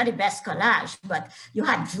know, it's not the best collage, but you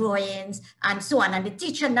had drawings and so on. And the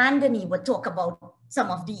teacher, Nandini, would talk about some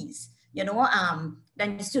of these, you know.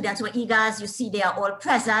 Then the students were eager, as you see, they are all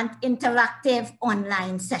present, interactive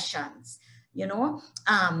online sessions, you know.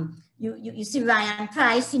 You see Ryan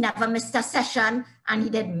Price, he never missed a session, and he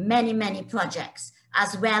did many projects,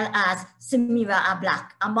 as well as Samira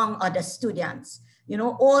Black, among other students. You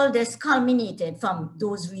know, all this culminated from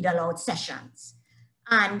those read aloud sessions.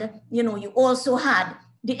 And, you know, you also had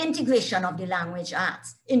the integration of the language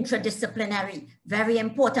arts, interdisciplinary, very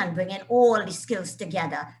important, bringing all the skills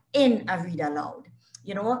together in a read aloud,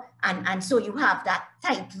 you know, and so you have that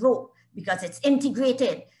tight rope because it's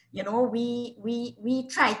integrated. You know, we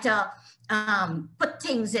try to put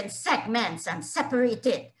things in segments and separate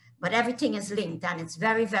it, but everything is linked, and it's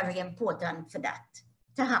very, very important for that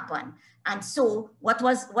to happen. And so what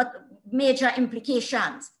major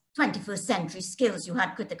implications? 21st century skills. You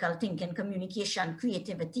had critical thinking, communication,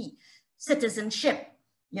 creativity, citizenship.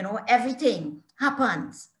 You know, everything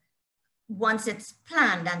happens once it's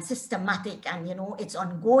planned and systematic, and, you know, it's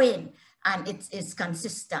ongoing and it's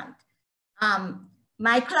consistent.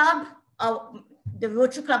 My club, the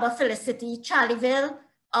Rotary Club of Felicity-Charlieville,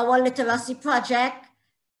 our literacy project,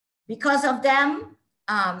 because of them,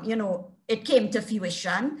 you know, it came to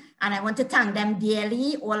fruition, and I want to thank them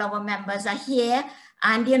dearly. All our members are here,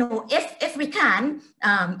 and, you know, if we can,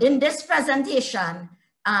 in this presentation,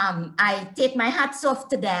 I take my hats off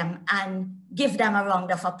to them and give them a round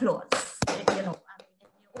of applause. You know,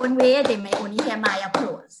 in their own way, they may only hear my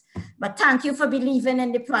applause, but thank you for believing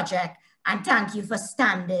in the project, and thank you for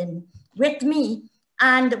standing with me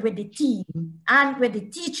and with the team and with the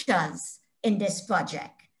teachers in this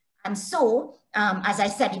project. And so, as I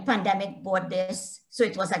said, the pandemic brought this. So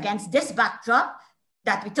it was against this backdrop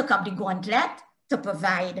that we took up the gauntlet to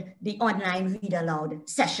provide the online read aloud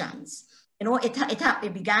sessions. You know,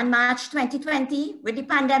 it began March 2020 with the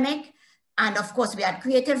pandemic. And of course, we had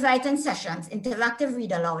creative writing sessions, interactive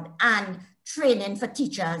read aloud, and training for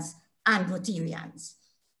teachers and Rotarians.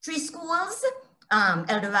 3 schools,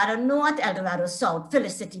 El Dorado North, El Dorado South,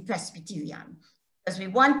 Felicity Presbyterian, because we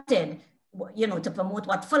wanted, you know, to promote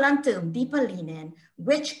what full and term, deeper learning,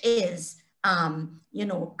 which is, you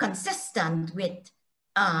know, consistent with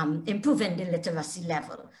improving the literacy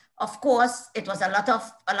level. Of course, it was a lot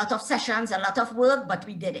of sessions, a lot of work, but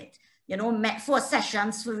we did it. You know, 4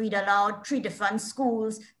 sessions for read aloud, 3 different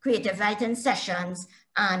schools, creative writing sessions,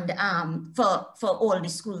 and for all the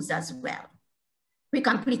schools as well. We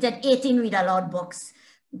completed 18 read aloud books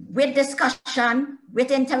with discussion, with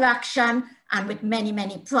interaction, and with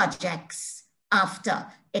many projects after.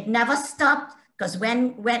 It never stopped, because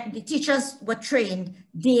when the teachers were trained,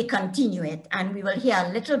 they continue it. And we will hear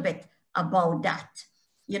a little bit about that,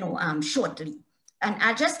 you know, shortly.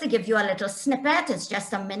 And just to give you a little snippet, it's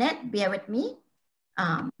just a minute, bear with me.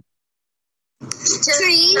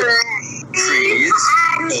 Trees.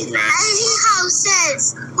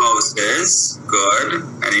 Houses. Houses, good.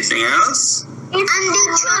 Anything else? And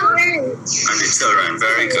the children. And the children,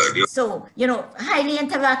 very good. So, you know, highly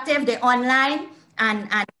interactive, they're online, and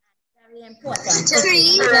very important.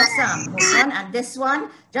 Trees. And this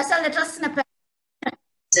one, just a little snippet.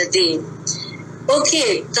 Today.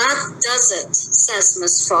 Okay, that does it, says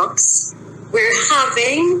Miss Fox. We're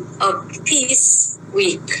having a peace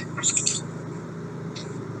week.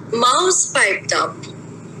 Mouse piped up.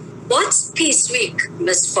 What's Peace Week,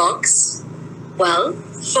 Miss Fox? Well,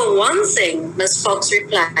 for one thing, Miss Fox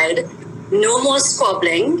replied, no more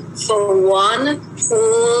squabbling for 1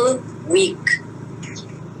 full week.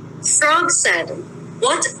 Frog said,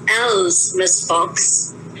 what else, Miss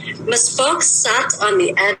Fox? Miss Fox sat on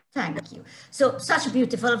the edge. Thank you. So such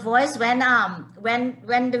beautiful voice. When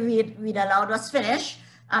the read aloud was finished,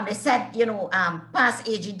 they said, you know, past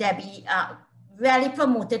AG Debbie really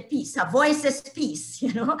promoted peace. Her voice is peace,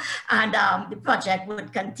 you know, and the project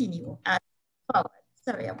would continue forward.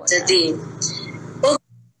 Sorry about that.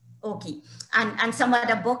 Okay, and some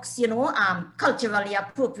other books, you know, culturally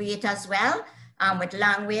appropriate as well, with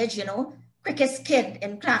language, you know, Quickest Kid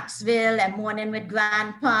in Clarksville and Morning with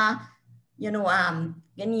Grandpa, you know,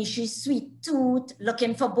 Ganeshi's Sweet Tooth,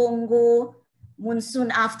 Looking for Bongo, monsoon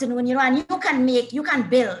afternoon, you know, and you can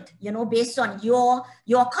build, you know, based on your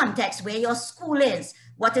context, where your school is,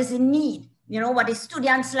 what is in need, you know, what the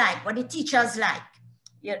students like, what the teachers like,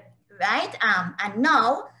 right? And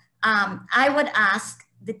now I would ask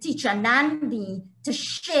the teacher, Nandi, to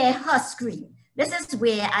share her screen. This is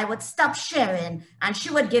where I would stop sharing and she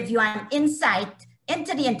would give you an insight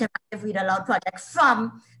into the interactive Read Aloud project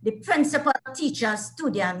from the principal, teacher,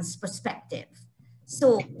 students' perspective.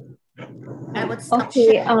 So I would stop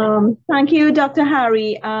sharing. Thank you, Dr.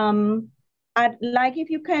 Harry. I'd like if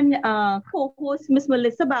you can co-host Ms.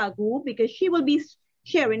 Melissa Bagu, because she will be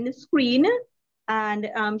sharing the screen and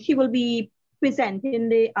she will be presenting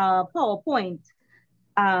the PowerPoint.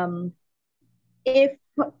 If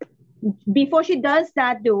before she does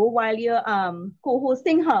that though, while you're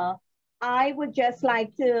co-hosting her, I would just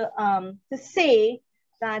like to say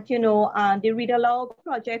that, you know, the Read Aloud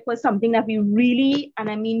project was something that we really, and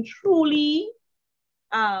I mean truly,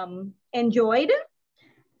 enjoyed.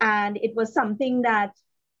 And it was something that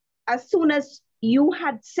as soon as you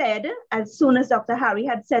had said, as soon as Dr. Harry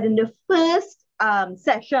had said in the first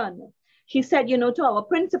session, she said, you know, to our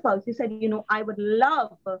principal, she said, you know, I would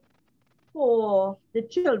love for the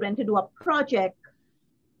children to do a project.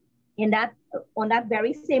 On that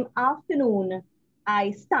very same afternoon,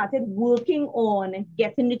 I started working on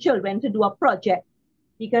getting the children to do a project,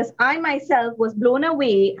 because I myself was blown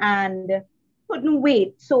away and couldn't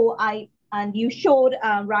wait. So and you showed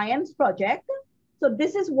Ryan's project. So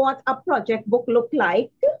this is what a project book looked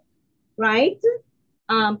like, right?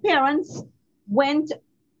 Parents went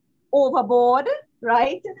overboard,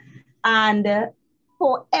 right? And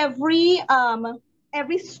for every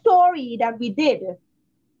story that we did,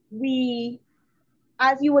 we,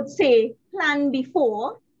 as you would say, planned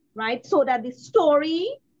before, right? So that the story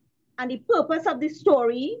and the purpose of the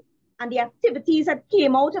story and the activities that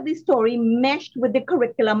came out of the story meshed with the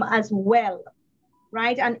curriculum as well,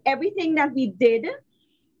 right? And everything that we did,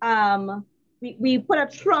 we put a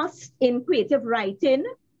trust in creative writing,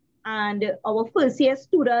 and our first year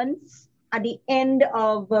students at the end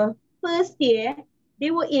of first year, they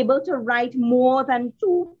were able to write more than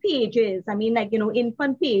 2 pages. I mean, like, you know,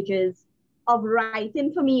 infant pages of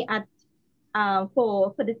writing for me at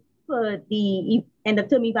for the end of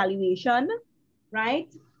term evaluation,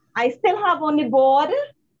 right? I still have on the board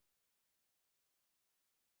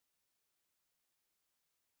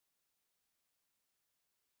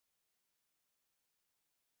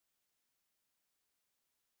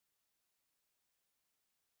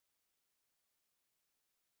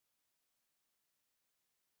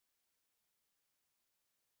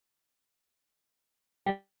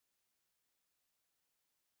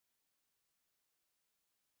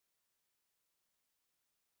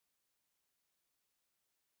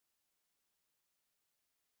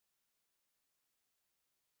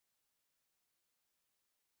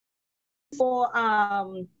for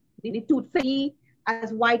the tooth fairy,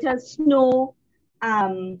 as white as snow.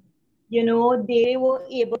 You know, they were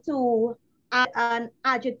able to add an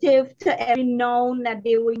adjective to every noun that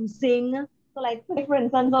they were using. So, like, for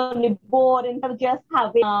instance, on the board, instead of just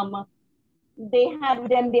having they had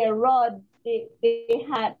them their rods, they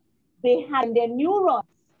had their new rods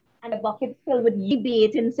and a bucket filled with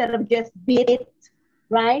bait instead of just bait,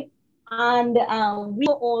 right? And we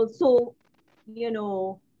were also, you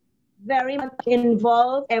know, very much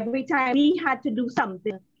involved. Every time we had to do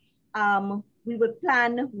something, we would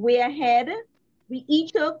plan way ahead. We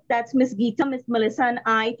each took, that's Miss Geeta, Miss Melissa, and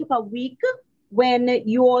I took a week when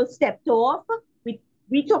you all stepped off.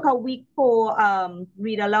 We took a week for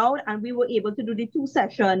Read Aloud, and we were able to do the 2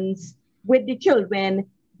 sessions with the children,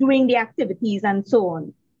 doing the activities and so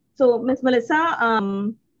on. So Miss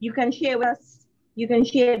Melissa, you can share with us, you can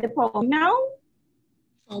share the PowerPoint now.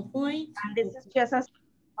 PowerPoint. And this is just a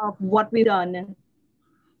of what we've done.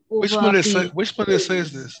 Which Melissa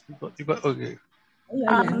is this? You got okay.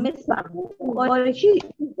 Miss Babu, or she's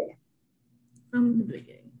there. From the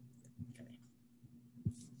beginning.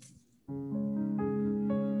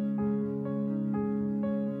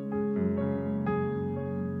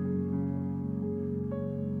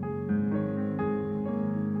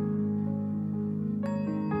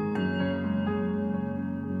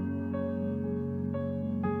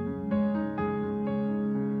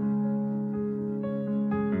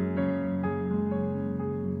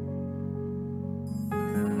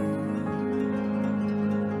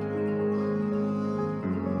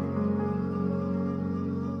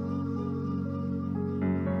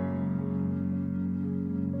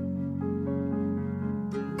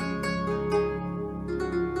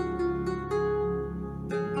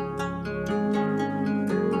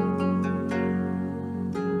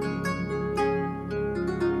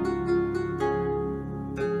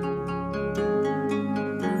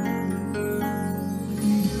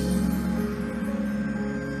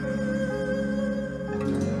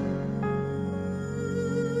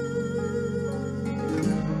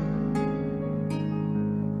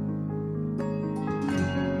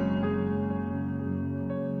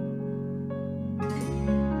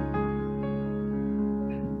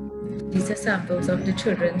 are samples of the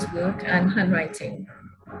children's work and handwriting.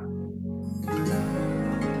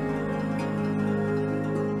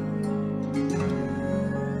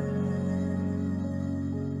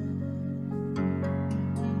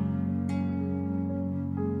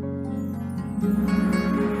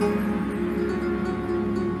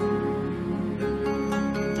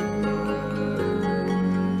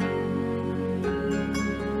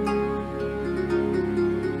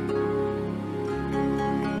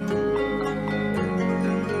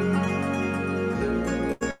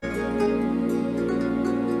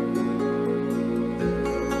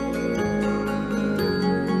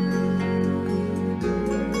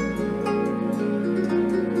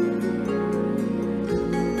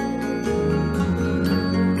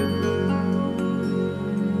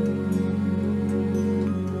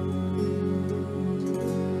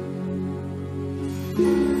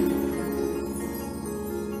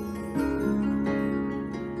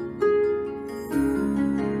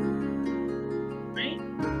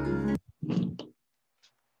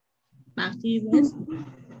 Back to you guys.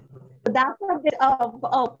 That's a bit of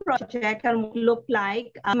our project and what it looked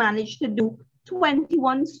like. I managed to do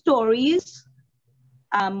 21 stories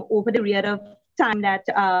over the period of time that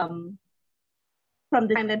from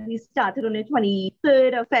the time that we started on the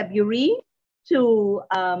 23rd of February to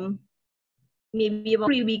maybe about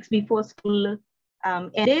 3 weeks before school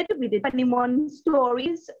ended. We did 21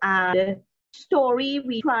 stories, and story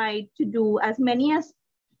we tried to do as many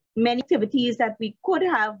activities that we could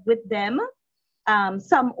have with them,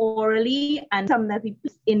 some orally and some that we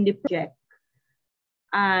put in the project.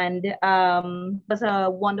 And it was a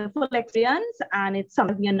wonderful experience, and it's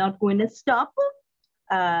something we are not going to stop.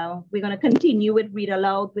 We're going to continue with Read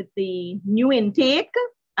Aloud with the new intake.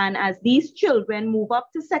 And as these children move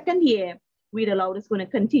up to second year, Read Aloud is going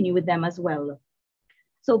to continue with them as well.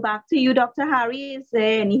 So back to you, Dr. Harry. Is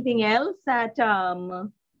there anything else that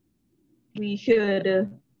we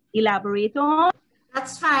should elaborate on?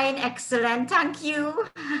 That's fine. Excellent. Thank you.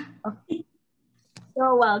 Okay.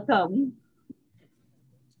 You're welcome.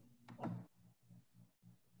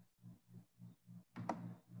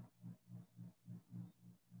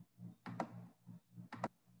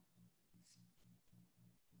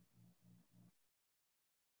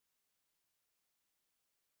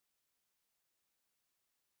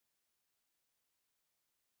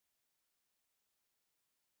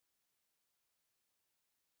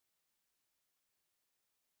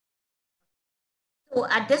 So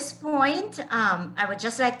at this point, I would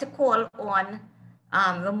just like to call on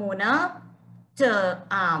Ramona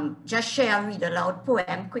to just share a Read Aloud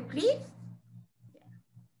poem quickly.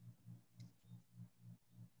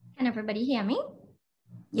 Can everybody hear me?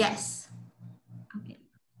 Yes. Okay.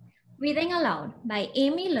 Reading Aloud by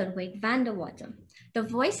Amy Ludwig van der Water. The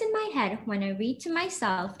voice in my head when I read to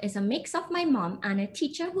myself is a mix of my mom and a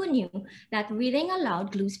teacher who knew that reading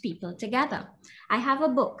aloud glues people together. I have a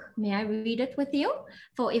book. May I read it with you?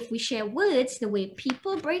 For if we share words the way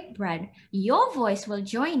people break bread, your voice will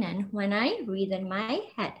join in when I read in my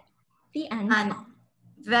head. The end. And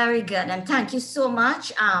very good. And thank you so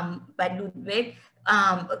much, by Ludwig.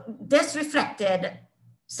 This reflected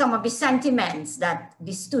some of the sentiments that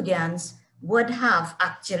the students would have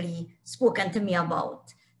actually spoken to me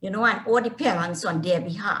about, you know, and all the parents on their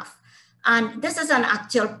behalf. And this is an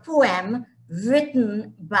actual poem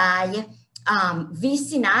written by V.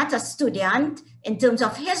 Sinat, a student, in terms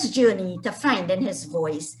of his journey to finding his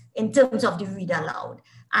voice in terms of the Read Aloud.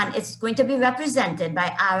 And it's going to be represented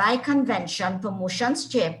by RI Convention Promotions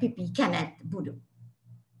Chair, Pipi Kenneth Boudou.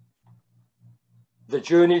 The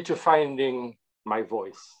journey to finding my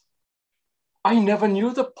voice. I never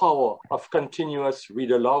knew the power of continuous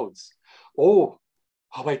read alouds. Oh,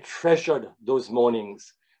 how I treasured those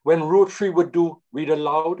mornings when Rotary would do Read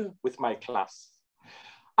Aloud with my class.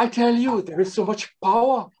 I tell you, there is so much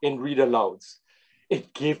power in Read Alouds.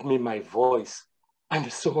 It gave me my voice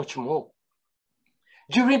and so much more.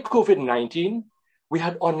 During COVID-19, we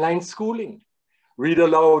had online schooling. Read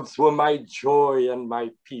Alouds were my joy and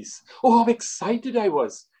my peace. Oh, how excited I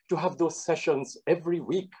was to have those sessions every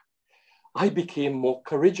week. I became more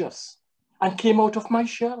courageous and came out of my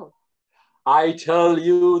shell. I tell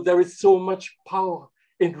you, there is so much power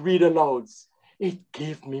in Read Alouds. It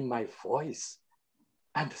gave me my voice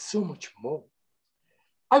and so much more.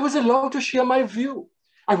 I was allowed to share my view.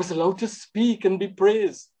 I was allowed to speak and be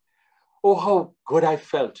praised. Oh, how good I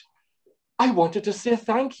felt. I wanted to say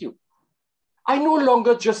thank you. I no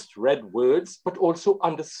longer just read words, but also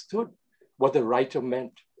understood what the writer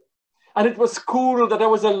meant. And it was cool that I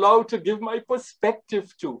was allowed to give my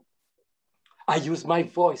perspective too. I used my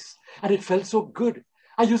voice and it felt so good.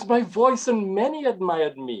 I used my voice and many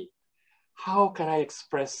admired me. how can I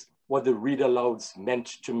express what the read alouds meant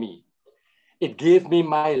to me? It gave me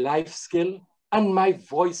my life skill and my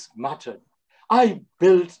voice mattered. I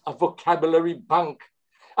built a vocabulary bank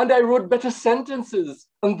and I wrote better sentences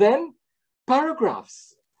and then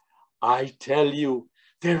paragraphs. I tell you,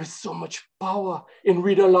 there is so much power in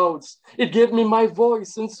read alouds. It gave me my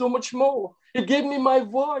voice and so much more. It gave me my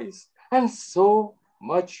voice and so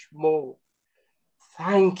much more.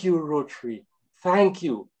 Thank you, Rotary. Thank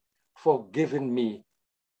you for giving me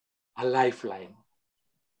a lifeline.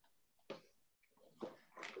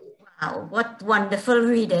 Wow, what wonderful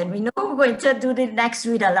reading. We know we're going to do the next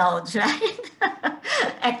read aloud, right?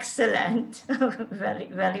 Excellent. Very,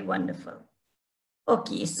 very wonderful.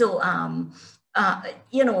 Okay, so,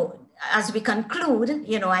 you know, as we conclude,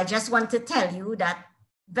 you know, I just want to tell you that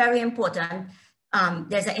very important,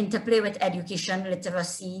 there's an interplay with education,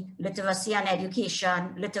 literacy, literacy and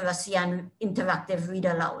education, literacy and interactive read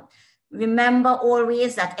aloud. Remember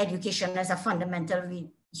always that education is a fundamental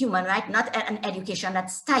human right, not an education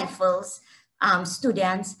that stifles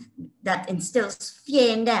students, that instills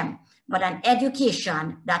fear in them, but an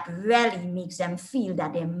education that really makes them feel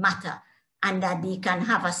that they matter and that they can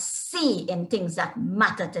have a say in things that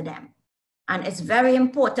matter to them. And it's very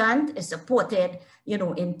important, it's supported, you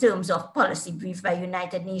know, in terms of policy brief by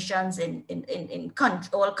United Nations in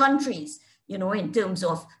all countries, you know, in terms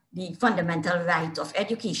of the fundamental right of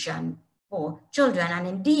education for children. And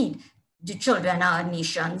indeed, the children are our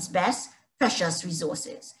nation's best precious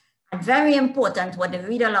resources. And very important what the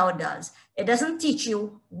read aloud does, it doesn't teach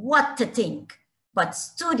you what to think, but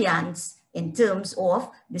students, in terms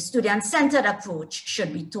of the student-centered approach,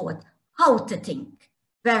 should be taught how to think.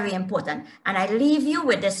 Very important. And I leave you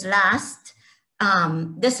with this last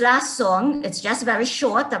song. It's just very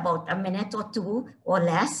short, about a minute or two or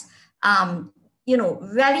less. You know,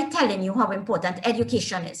 really telling you how important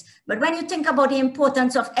education is. But when you think about the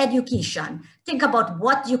importance of education, think about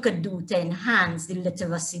what you could do to enhance the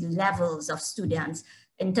literacy levels of students,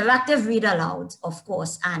 interactive read alouds, of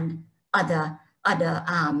course, and other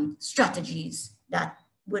strategies that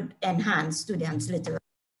would enhance students' literacy.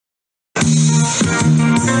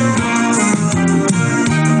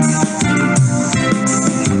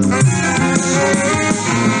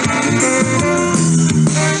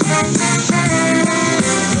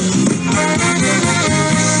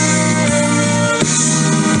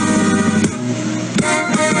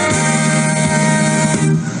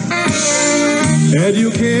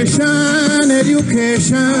 Education,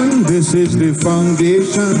 education, this is the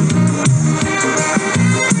foundation.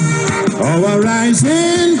 Our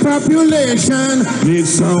rising population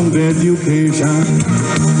needs sound education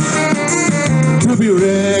to be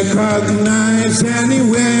recognized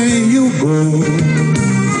anywhere you go.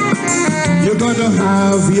 You gotta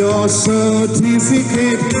have your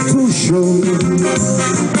certificate to show,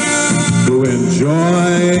 to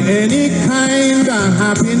enjoy any kind of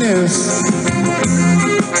happiness.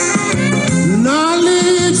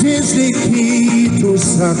 Knowledge is the key to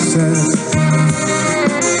success.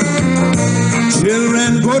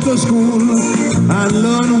 Children go to school and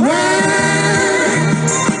learn well.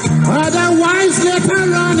 Otherwise,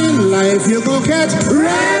 later on in life, you go get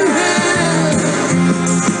red hair.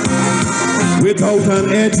 Without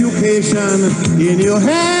an education in your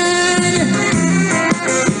head,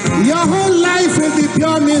 your whole life will be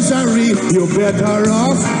pure misery. You're better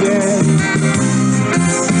off dead.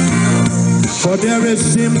 For there is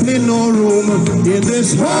simply no room in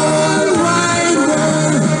this whole wide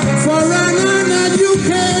world for an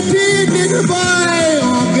uneducated little boy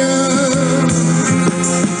or girl.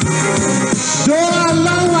 Don't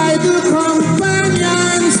allow idle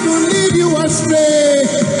companions to lead you astray.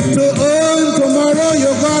 To earn tomorrow,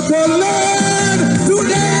 you got to learn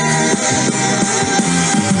today.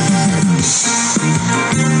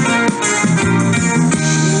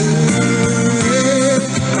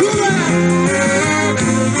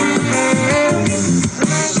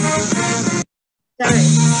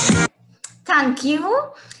 Thank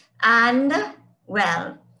you. And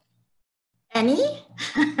well, any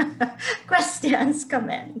questions,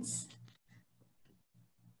 comments?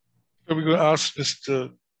 So we're going to ask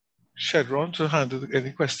Mr. Shedron to handle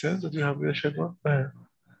any questions that you have there, Shedron.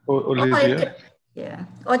 Or Olivia. Yeah,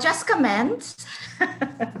 or just comments.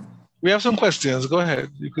 We have some questions. Go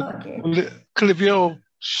ahead. You could, okay. Olivia or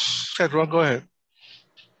Shedron, go ahead.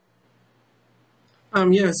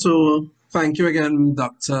 Yeah, so thank you again,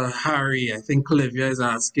 Dr. Harry. I think Olivia is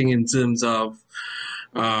asking in terms of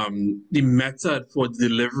the method for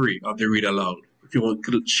delivery of the read aloud. If you want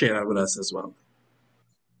to share that with us as well.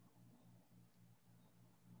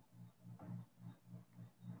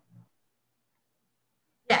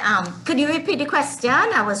 Could you repeat the question?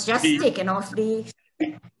 I was just taking off the...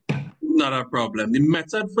 Not a problem. The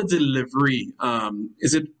method for delivery,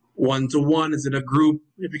 is it one-to-one? Is it a group?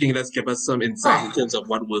 If you can just give us some insight in terms of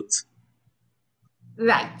what worked.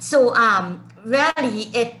 Right. So really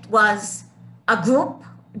it was a group,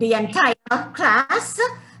 the entire class,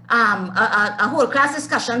 a whole class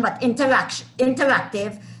discussion, but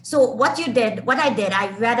interactive. So what I did, I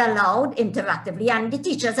read aloud interactively, and the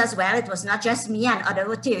teachers as well. It was not just me and other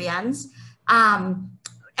Rotarians.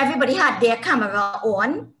 Everybody had their camera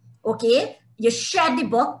on, okay? You shared the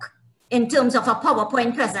book in terms of a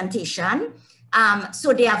PowerPoint presentation.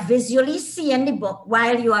 So they are visually seeing the book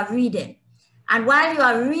while you are reading. And while you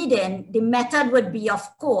are reading, the method would be,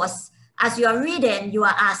 of course, as you are reading, you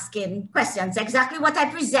are asking questions, exactly what I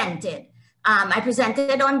presented. I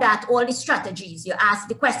presented on that, all the strategies. You ask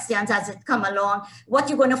the questions as it come along. What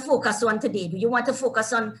you're going to focus on today? Do you want to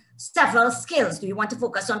focus on several skills? Do you want to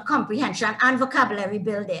focus on comprehension and vocabulary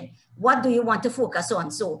building? What do you want to focus on?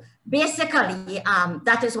 So basically,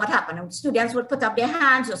 that is what happened. Students would put up their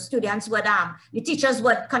hands, or students would, the teachers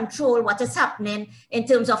would control what is happening in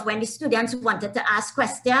terms of when the students wanted to ask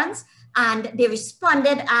questions, and they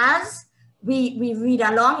responded as we read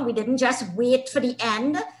along. We didn't just wait for the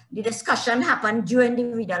end. The discussion happened during the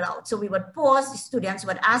read aloud. So we would pause, the students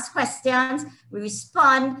would ask questions, we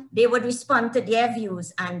respond, they would respond to their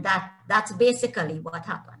views, and that's basically what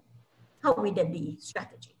happened, how we did the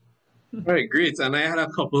strategy. Right, great. And I had a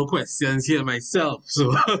couple of questions here myself.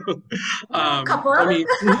 So, couple? I mean,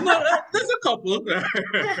 no, there's a couple,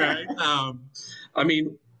 right? I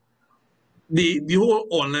mean, the whole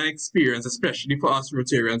online experience, especially for us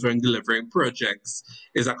Rotarians when delivering projects,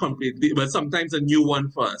 is a completely, but sometimes a new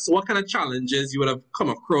one for us. So what kind of challenges you would have come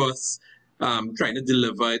across trying to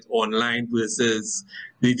deliver it online versus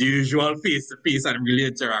the usual face-to-face and really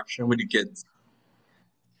interaction with the kids?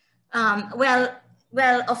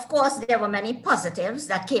 Well, of course, there were many positives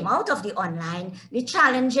that came out of the online. The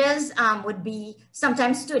challenges would be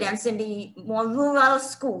sometimes students in the more rural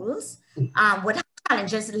schools would have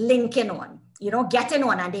challenges linking on, getting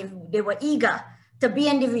on, and they were eager to be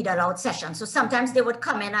in the read aloud session. So sometimes they would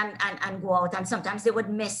come in and go out, and sometimes they would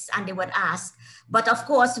miss and they would ask. But of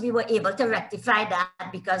course, we were able to rectify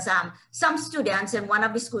that because some students in one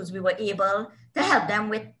of the schools, we were able to help them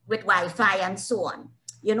with Wi-Fi and so on,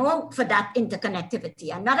 for that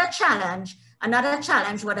interconnectivity. Another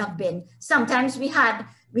challenge would have been, sometimes we had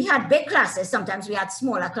big classes, sometimes we had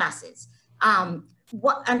smaller classes.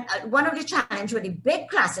 One of the challenges with the big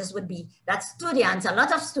classes would be that a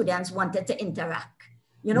lot of students wanted to interact,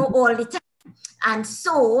 all the time. And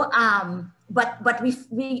so, but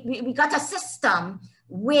we got a system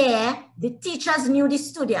where the teachers knew the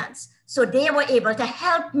students. So they were able to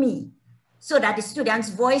help me so that the students'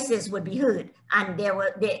 voices would be heard. And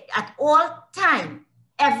they at all time,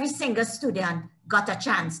 every single student got a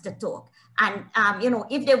chance to talk. And,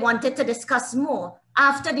 if they wanted to discuss more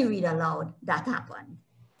after the read aloud, that happened.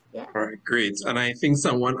 Yeah. All right, great. And I think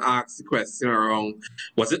someone asked the question around,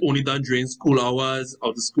 was it only done during school hours,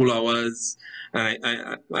 out of school hours?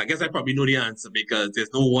 And I guess I probably know the answer because there's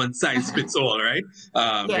no one size fits all, right?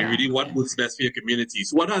 And really what works best for your community.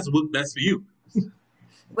 So what has worked best for you?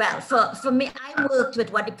 Well, for me, I worked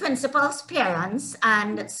with what the principals, parents,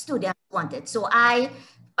 and students wanted. So I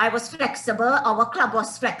was flexible. Our club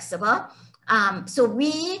was flexible. So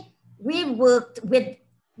we worked with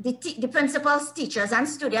the principals, teachers, and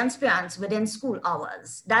students' parents within school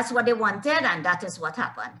hours. That's what they wanted, and that is what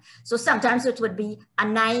happened. So sometimes it would be a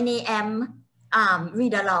 9 a.m.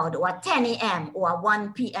 Read aloud, or a 10 a.m. or a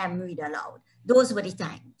 1 p.m. read aloud. Those were the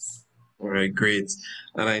times. All right, great.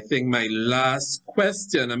 And I think my last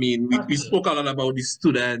question, I mean, we spoke a lot about the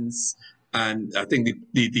students and I think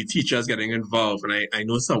the teachers getting involved. And I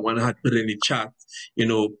know someone had put in the chat,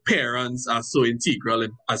 parents are so integral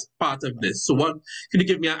as part of this. So can you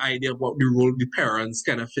give me an idea of what the role the parents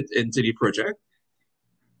kind of fit into the project?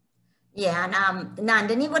 Yeah, and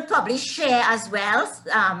Nandini would probably share as well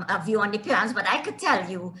a view on the parents, but I could tell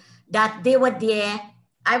you that they were there.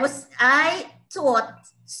 I taught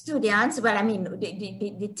students,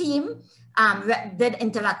 the team did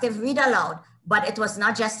interactive read aloud, but it was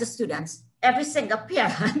not just the students. Every single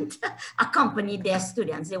parent accompanied their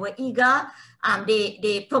students. They were eager,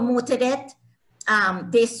 they promoted it.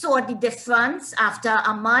 They saw the difference. After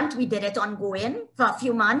a month, we did it ongoing for a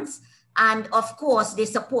few months. And of course, they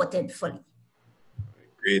supported fully.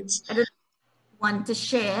 Great. I don't want to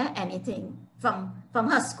share anything from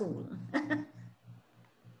her school.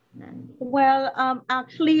 Well,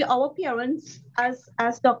 actually, our parents,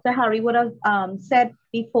 as Dr. Harry would have said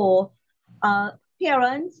before,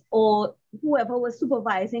 parents or whoever was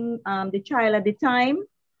supervising the child at the time,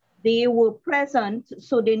 they were present,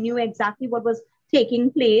 so they knew exactly what was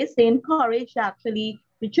taking place. They encouraged actually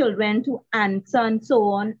the children to answer and so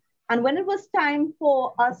on. And when it was time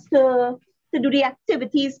for us to do the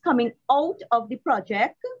activities coming out of the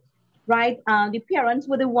project, right, the parents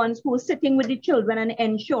were the ones who were sitting with the children and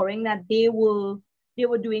ensuring that they were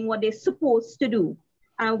doing what they're supposed to do.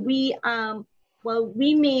 We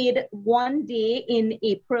made one day in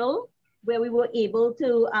April where we were able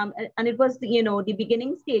to, and it was, you know, the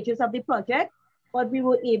beginning stages of the project, but we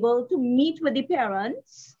were able to meet with the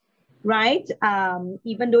parents, right?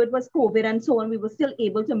 Even though it was COVID and so on, we were still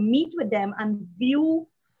able to meet with them and view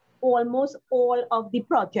almost all of the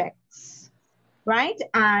projects, right?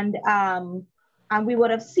 And we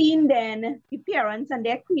would have seen then the parents and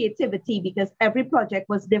their creativity, because every project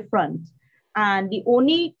was different. And the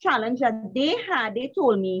only challenge that they had, they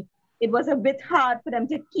told me, it was a bit hard for them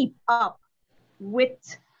to keep up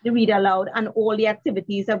with the read aloud and all the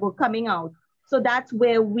activities that were coming out. So that's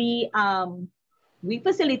where we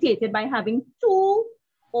facilitated by having 2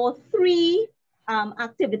 or 3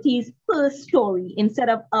 activities per story instead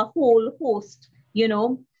of a whole host, you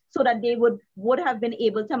know, so that they would have been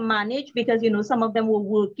able to manage, because, you know, some of them were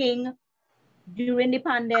working during the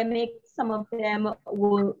pandemic, some of them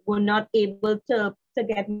were not able to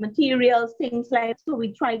get materials, things like that. So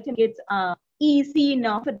we tried to make it easy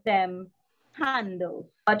enough for them to handle.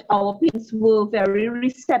 But our parents were very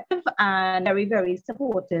receptive and very, very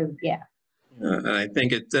supportive, yeah. And I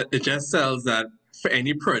think it just tells that for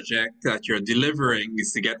any project that you're delivering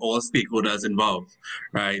is to get all stakeholders involved,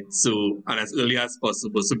 right? So, and as early as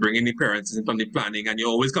possible, so bringing the parents in from the planning, and you're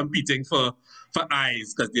always competing for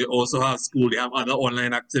eyes, because they also have school, they have other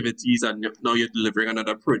online activities, and now you're delivering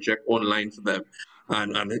another project online for them.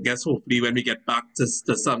 And I guess hopefully when we get back to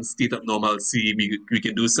some state of normalcy, we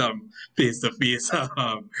can do some face-to-face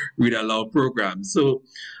read aloud programs. So,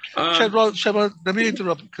 Shebron, let me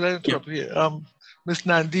interrupt. Can I interrupt here? Ms.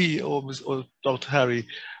 Nandi or Dr. Harry,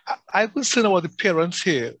 I'm concerned about the parents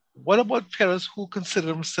here. What about parents who consider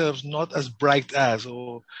themselves not as bright as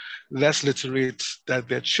or less literate than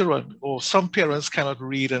their children, or some parents cannot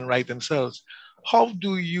read and write themselves? How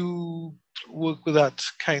do you work with that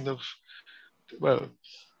kind of, well,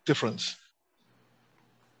 difference?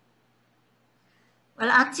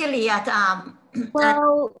 Well, actually,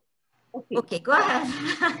 okay, go ahead.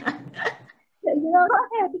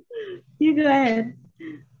 You go ahead.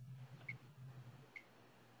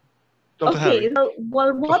 Dr. Okay, Harry. so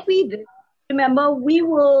well, what we did, remember,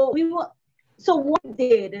 so what I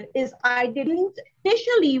did is I didn't,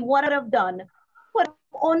 initially what I'd have done, put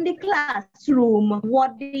on the classroom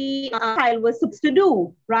what the child was supposed to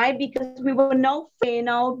do, right? Because we were now figuring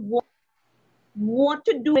out what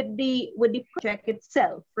to do with the project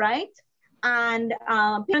itself, right? And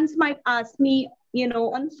parents might ask me, you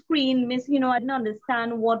know, on screen, Miss, you know, I didn't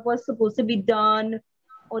understand what was supposed to be done,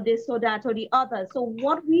 or this or that or the other. So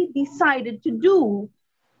what we decided to do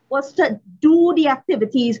was to do the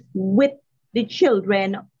activities with the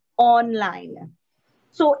children online.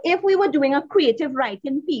 So if we were doing a creative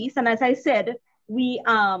writing piece, and as I said, we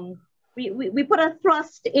put a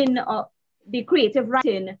thrust in the creative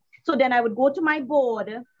writing. So then I would go to my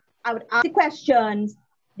board, I would ask the questions,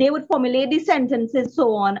 they would formulate the sentences,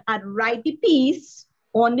 so on. I'd write the piece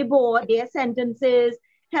on the board, their sentences,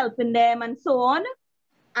 helping them and so on.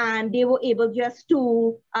 And they were able just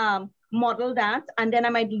to model that. And then I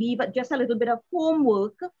might leave just a little bit of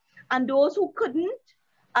homework. And those who couldn't,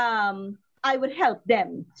 I would help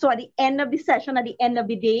them. So at the end of the session, at the end of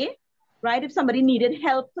the day, right, if somebody needed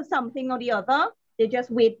help for something or the other, they just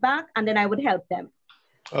wait back and then I would help them.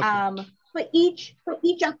 Okay. For each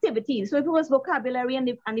activity. So if it was vocabulary and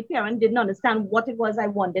the parent didn't understand what it was I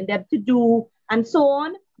wanted them to do and so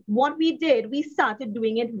on, what we did, we started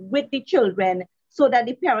doing it with the children so that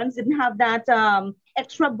the parents didn't have that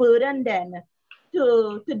extra burden then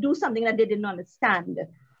to do something that they didn't understand.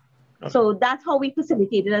 Okay. So that's how we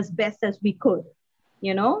facilitated as best as we could,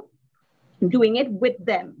 you know, doing it with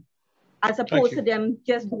them as opposed to them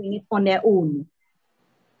just doing it on their own.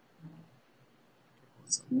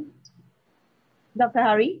 Dr.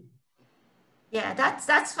 Harry? Yeah,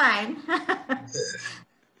 that's fine.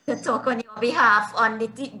 To talk on your behalf on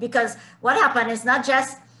because what happened is not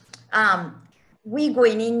just we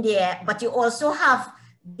going in there, but you also have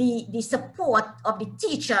the support of the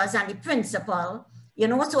teachers and the principal, you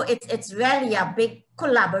know, so it's really a big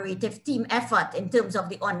collaborative team effort in terms of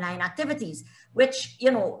the online activities, which,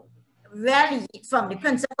 you know, really from the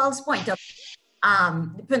principal's point of view,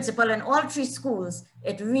 the principal in all 3 schools,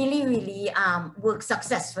 it really works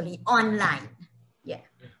successfully online. Yeah.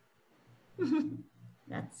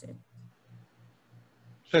 That's it.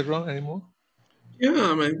 Pedro, any more?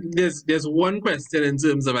 Yeah, I mean, there's one question in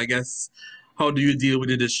terms of, I guess, how do you deal with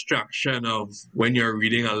the distraction of when you're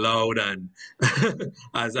reading aloud and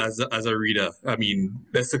as a reader? I mean,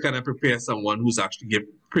 that's to kind of prepare someone who's actually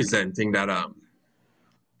presenting to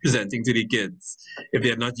the kids if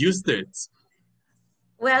they're not used to it.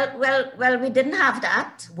 Well, we didn't have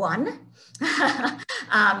that one.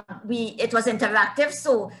 It was interactive,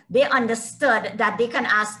 so they understood that they can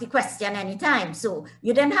ask the question anytime. So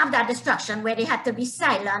you didn't have that distraction where they had to be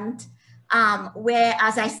silent, where,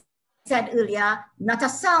 as I said earlier, not a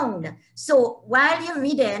sound. So while you're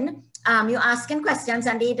reading, you're asking questions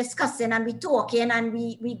and they discussing and we talking and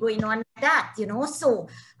we going on like that, you know. So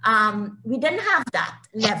we didn't have that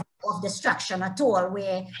level of distraction at all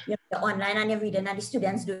where you're online and you're reading and the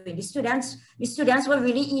students doing. The students were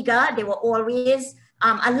really eager. They were always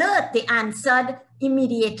alert. They answered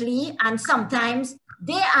immediately, and sometimes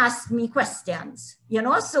they asked me questions, you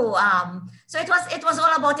know. So so it was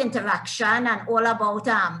all about interaction and all about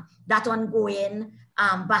that ongoing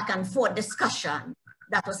back and forth discussion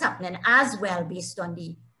that was happening as well based on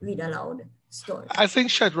the read aloud story. I think,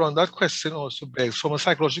 Shadron, that question also begs, from a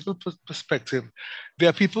psychological perspective, there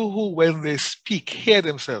are people who, when they speak, hear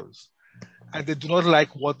themselves and they do not like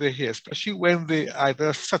what they hear, especially when they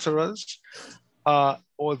either stutterers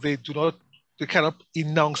or they cannot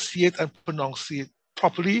enunciate and pronunciate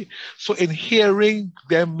properly. So in hearing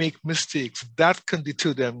them make mistakes, that can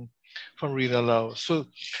deter them from reading aloud. So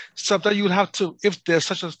sometimes you'll have to, if there's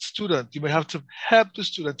such a student, you may have to help the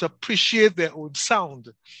student to appreciate their own sound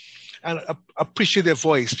and appreciate their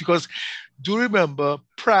voice. Because do remember,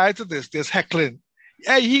 prior to this, there's heckling.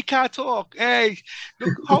 Hey, he can't talk. Hey,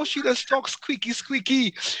 look how she just talks squeaky,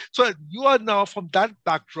 squeaky. So you are now, from that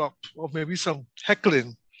backdrop of maybe some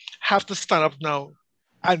heckling, have to stand up now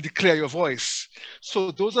and declare your voice.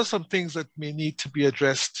 So those are some things that may need to be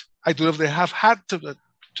addressed. I don't know if they have had to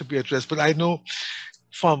be addressed, but I know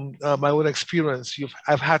from my own experience,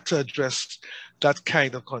 I've had to address that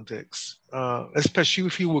kind of context, especially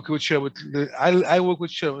if you work with children I work with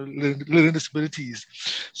children with learning disabilities.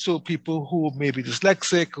 So people who may be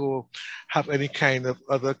dyslexic or have any kind of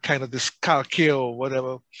other kind of dyscalculia or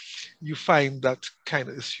whatever, you find that kind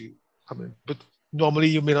of issue. I mean, but normally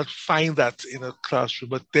you may not find that in a classroom,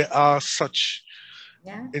 but there are such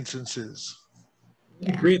instances.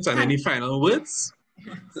 Yeah. Great. And any final words?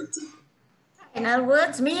 Final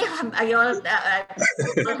words? Me? Are you all...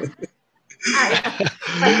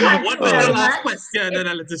 What's the last question on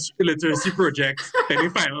a literacy project? Any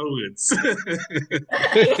final words?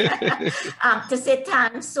 To say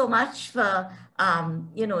thanks so much for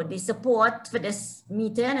the support for this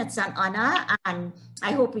meeting. It's an honor, and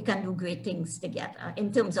I hope we can do great things together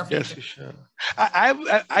in terms of. Yes, for sure.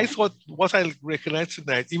 I thought what I recognized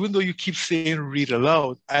tonight, even though you keep saying read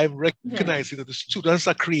aloud, I'm recognizing that the students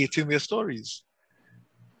are creating their stories.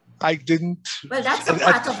 I didn't. Well, that's a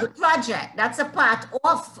part of the project. That's a part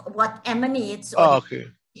of what emanates of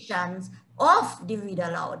the read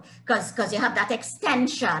aloud, because you have that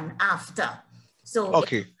extension after. So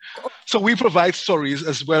okay, so we provide stories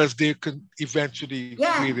as well as they can eventually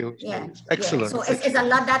read those stories. Excellent. So it's a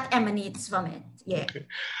lot that emanates from it. Yeah. Okay.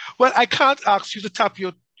 Well, I can't ask you to tap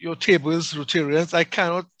your tables, Rotarians. I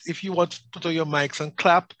cannot. If you want to put on your mics and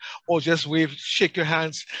clap or just wave, shake your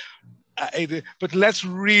hands. But let's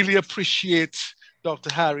really appreciate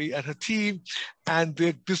Dr. Harry and her team. And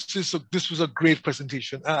this was a great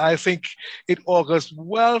presentation. I think it augurs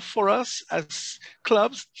well for us as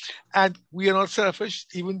clubs. And we are not selfish,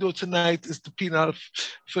 even though tonight is the Penal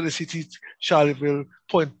Felicity-Charlieville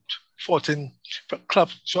Point Fortin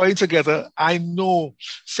club joined together. I know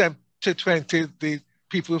 20 the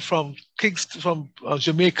people from Kingston, from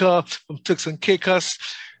Jamaica, from Turks and Caicos.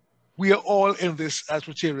 We are all in this as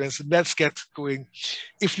Rotarians. Let's get going.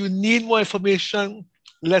 If you need more information,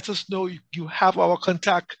 let us know. You have our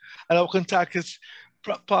contact, and our contact is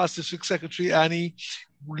Past District Secretary Annie.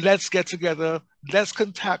 Let's get together. Let's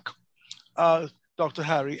contact Dr.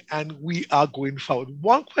 Harry, and we are going forward.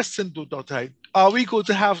 One question though, Dr. Harry, are we going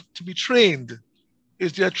to have to be trained?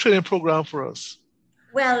 Is there a training program for us?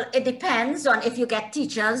 Well, it depends on if you get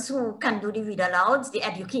teachers who can do the read alouds, the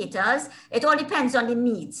educators. It all depends on the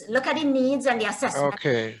needs. Look at the needs and the assessment.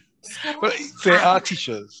 Okay. Well, there are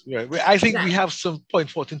teachers. Right. I think we have some Point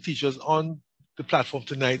Fortin teachers on the platform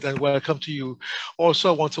tonight, and welcome to you. Also,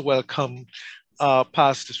 I want to welcome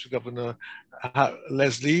past District Governor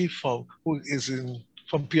Leslie, who is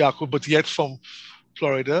from Piarco, but yet from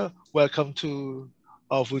Florida. Welcome to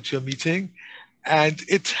our virtual meeting. And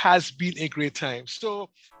it has been a great time. So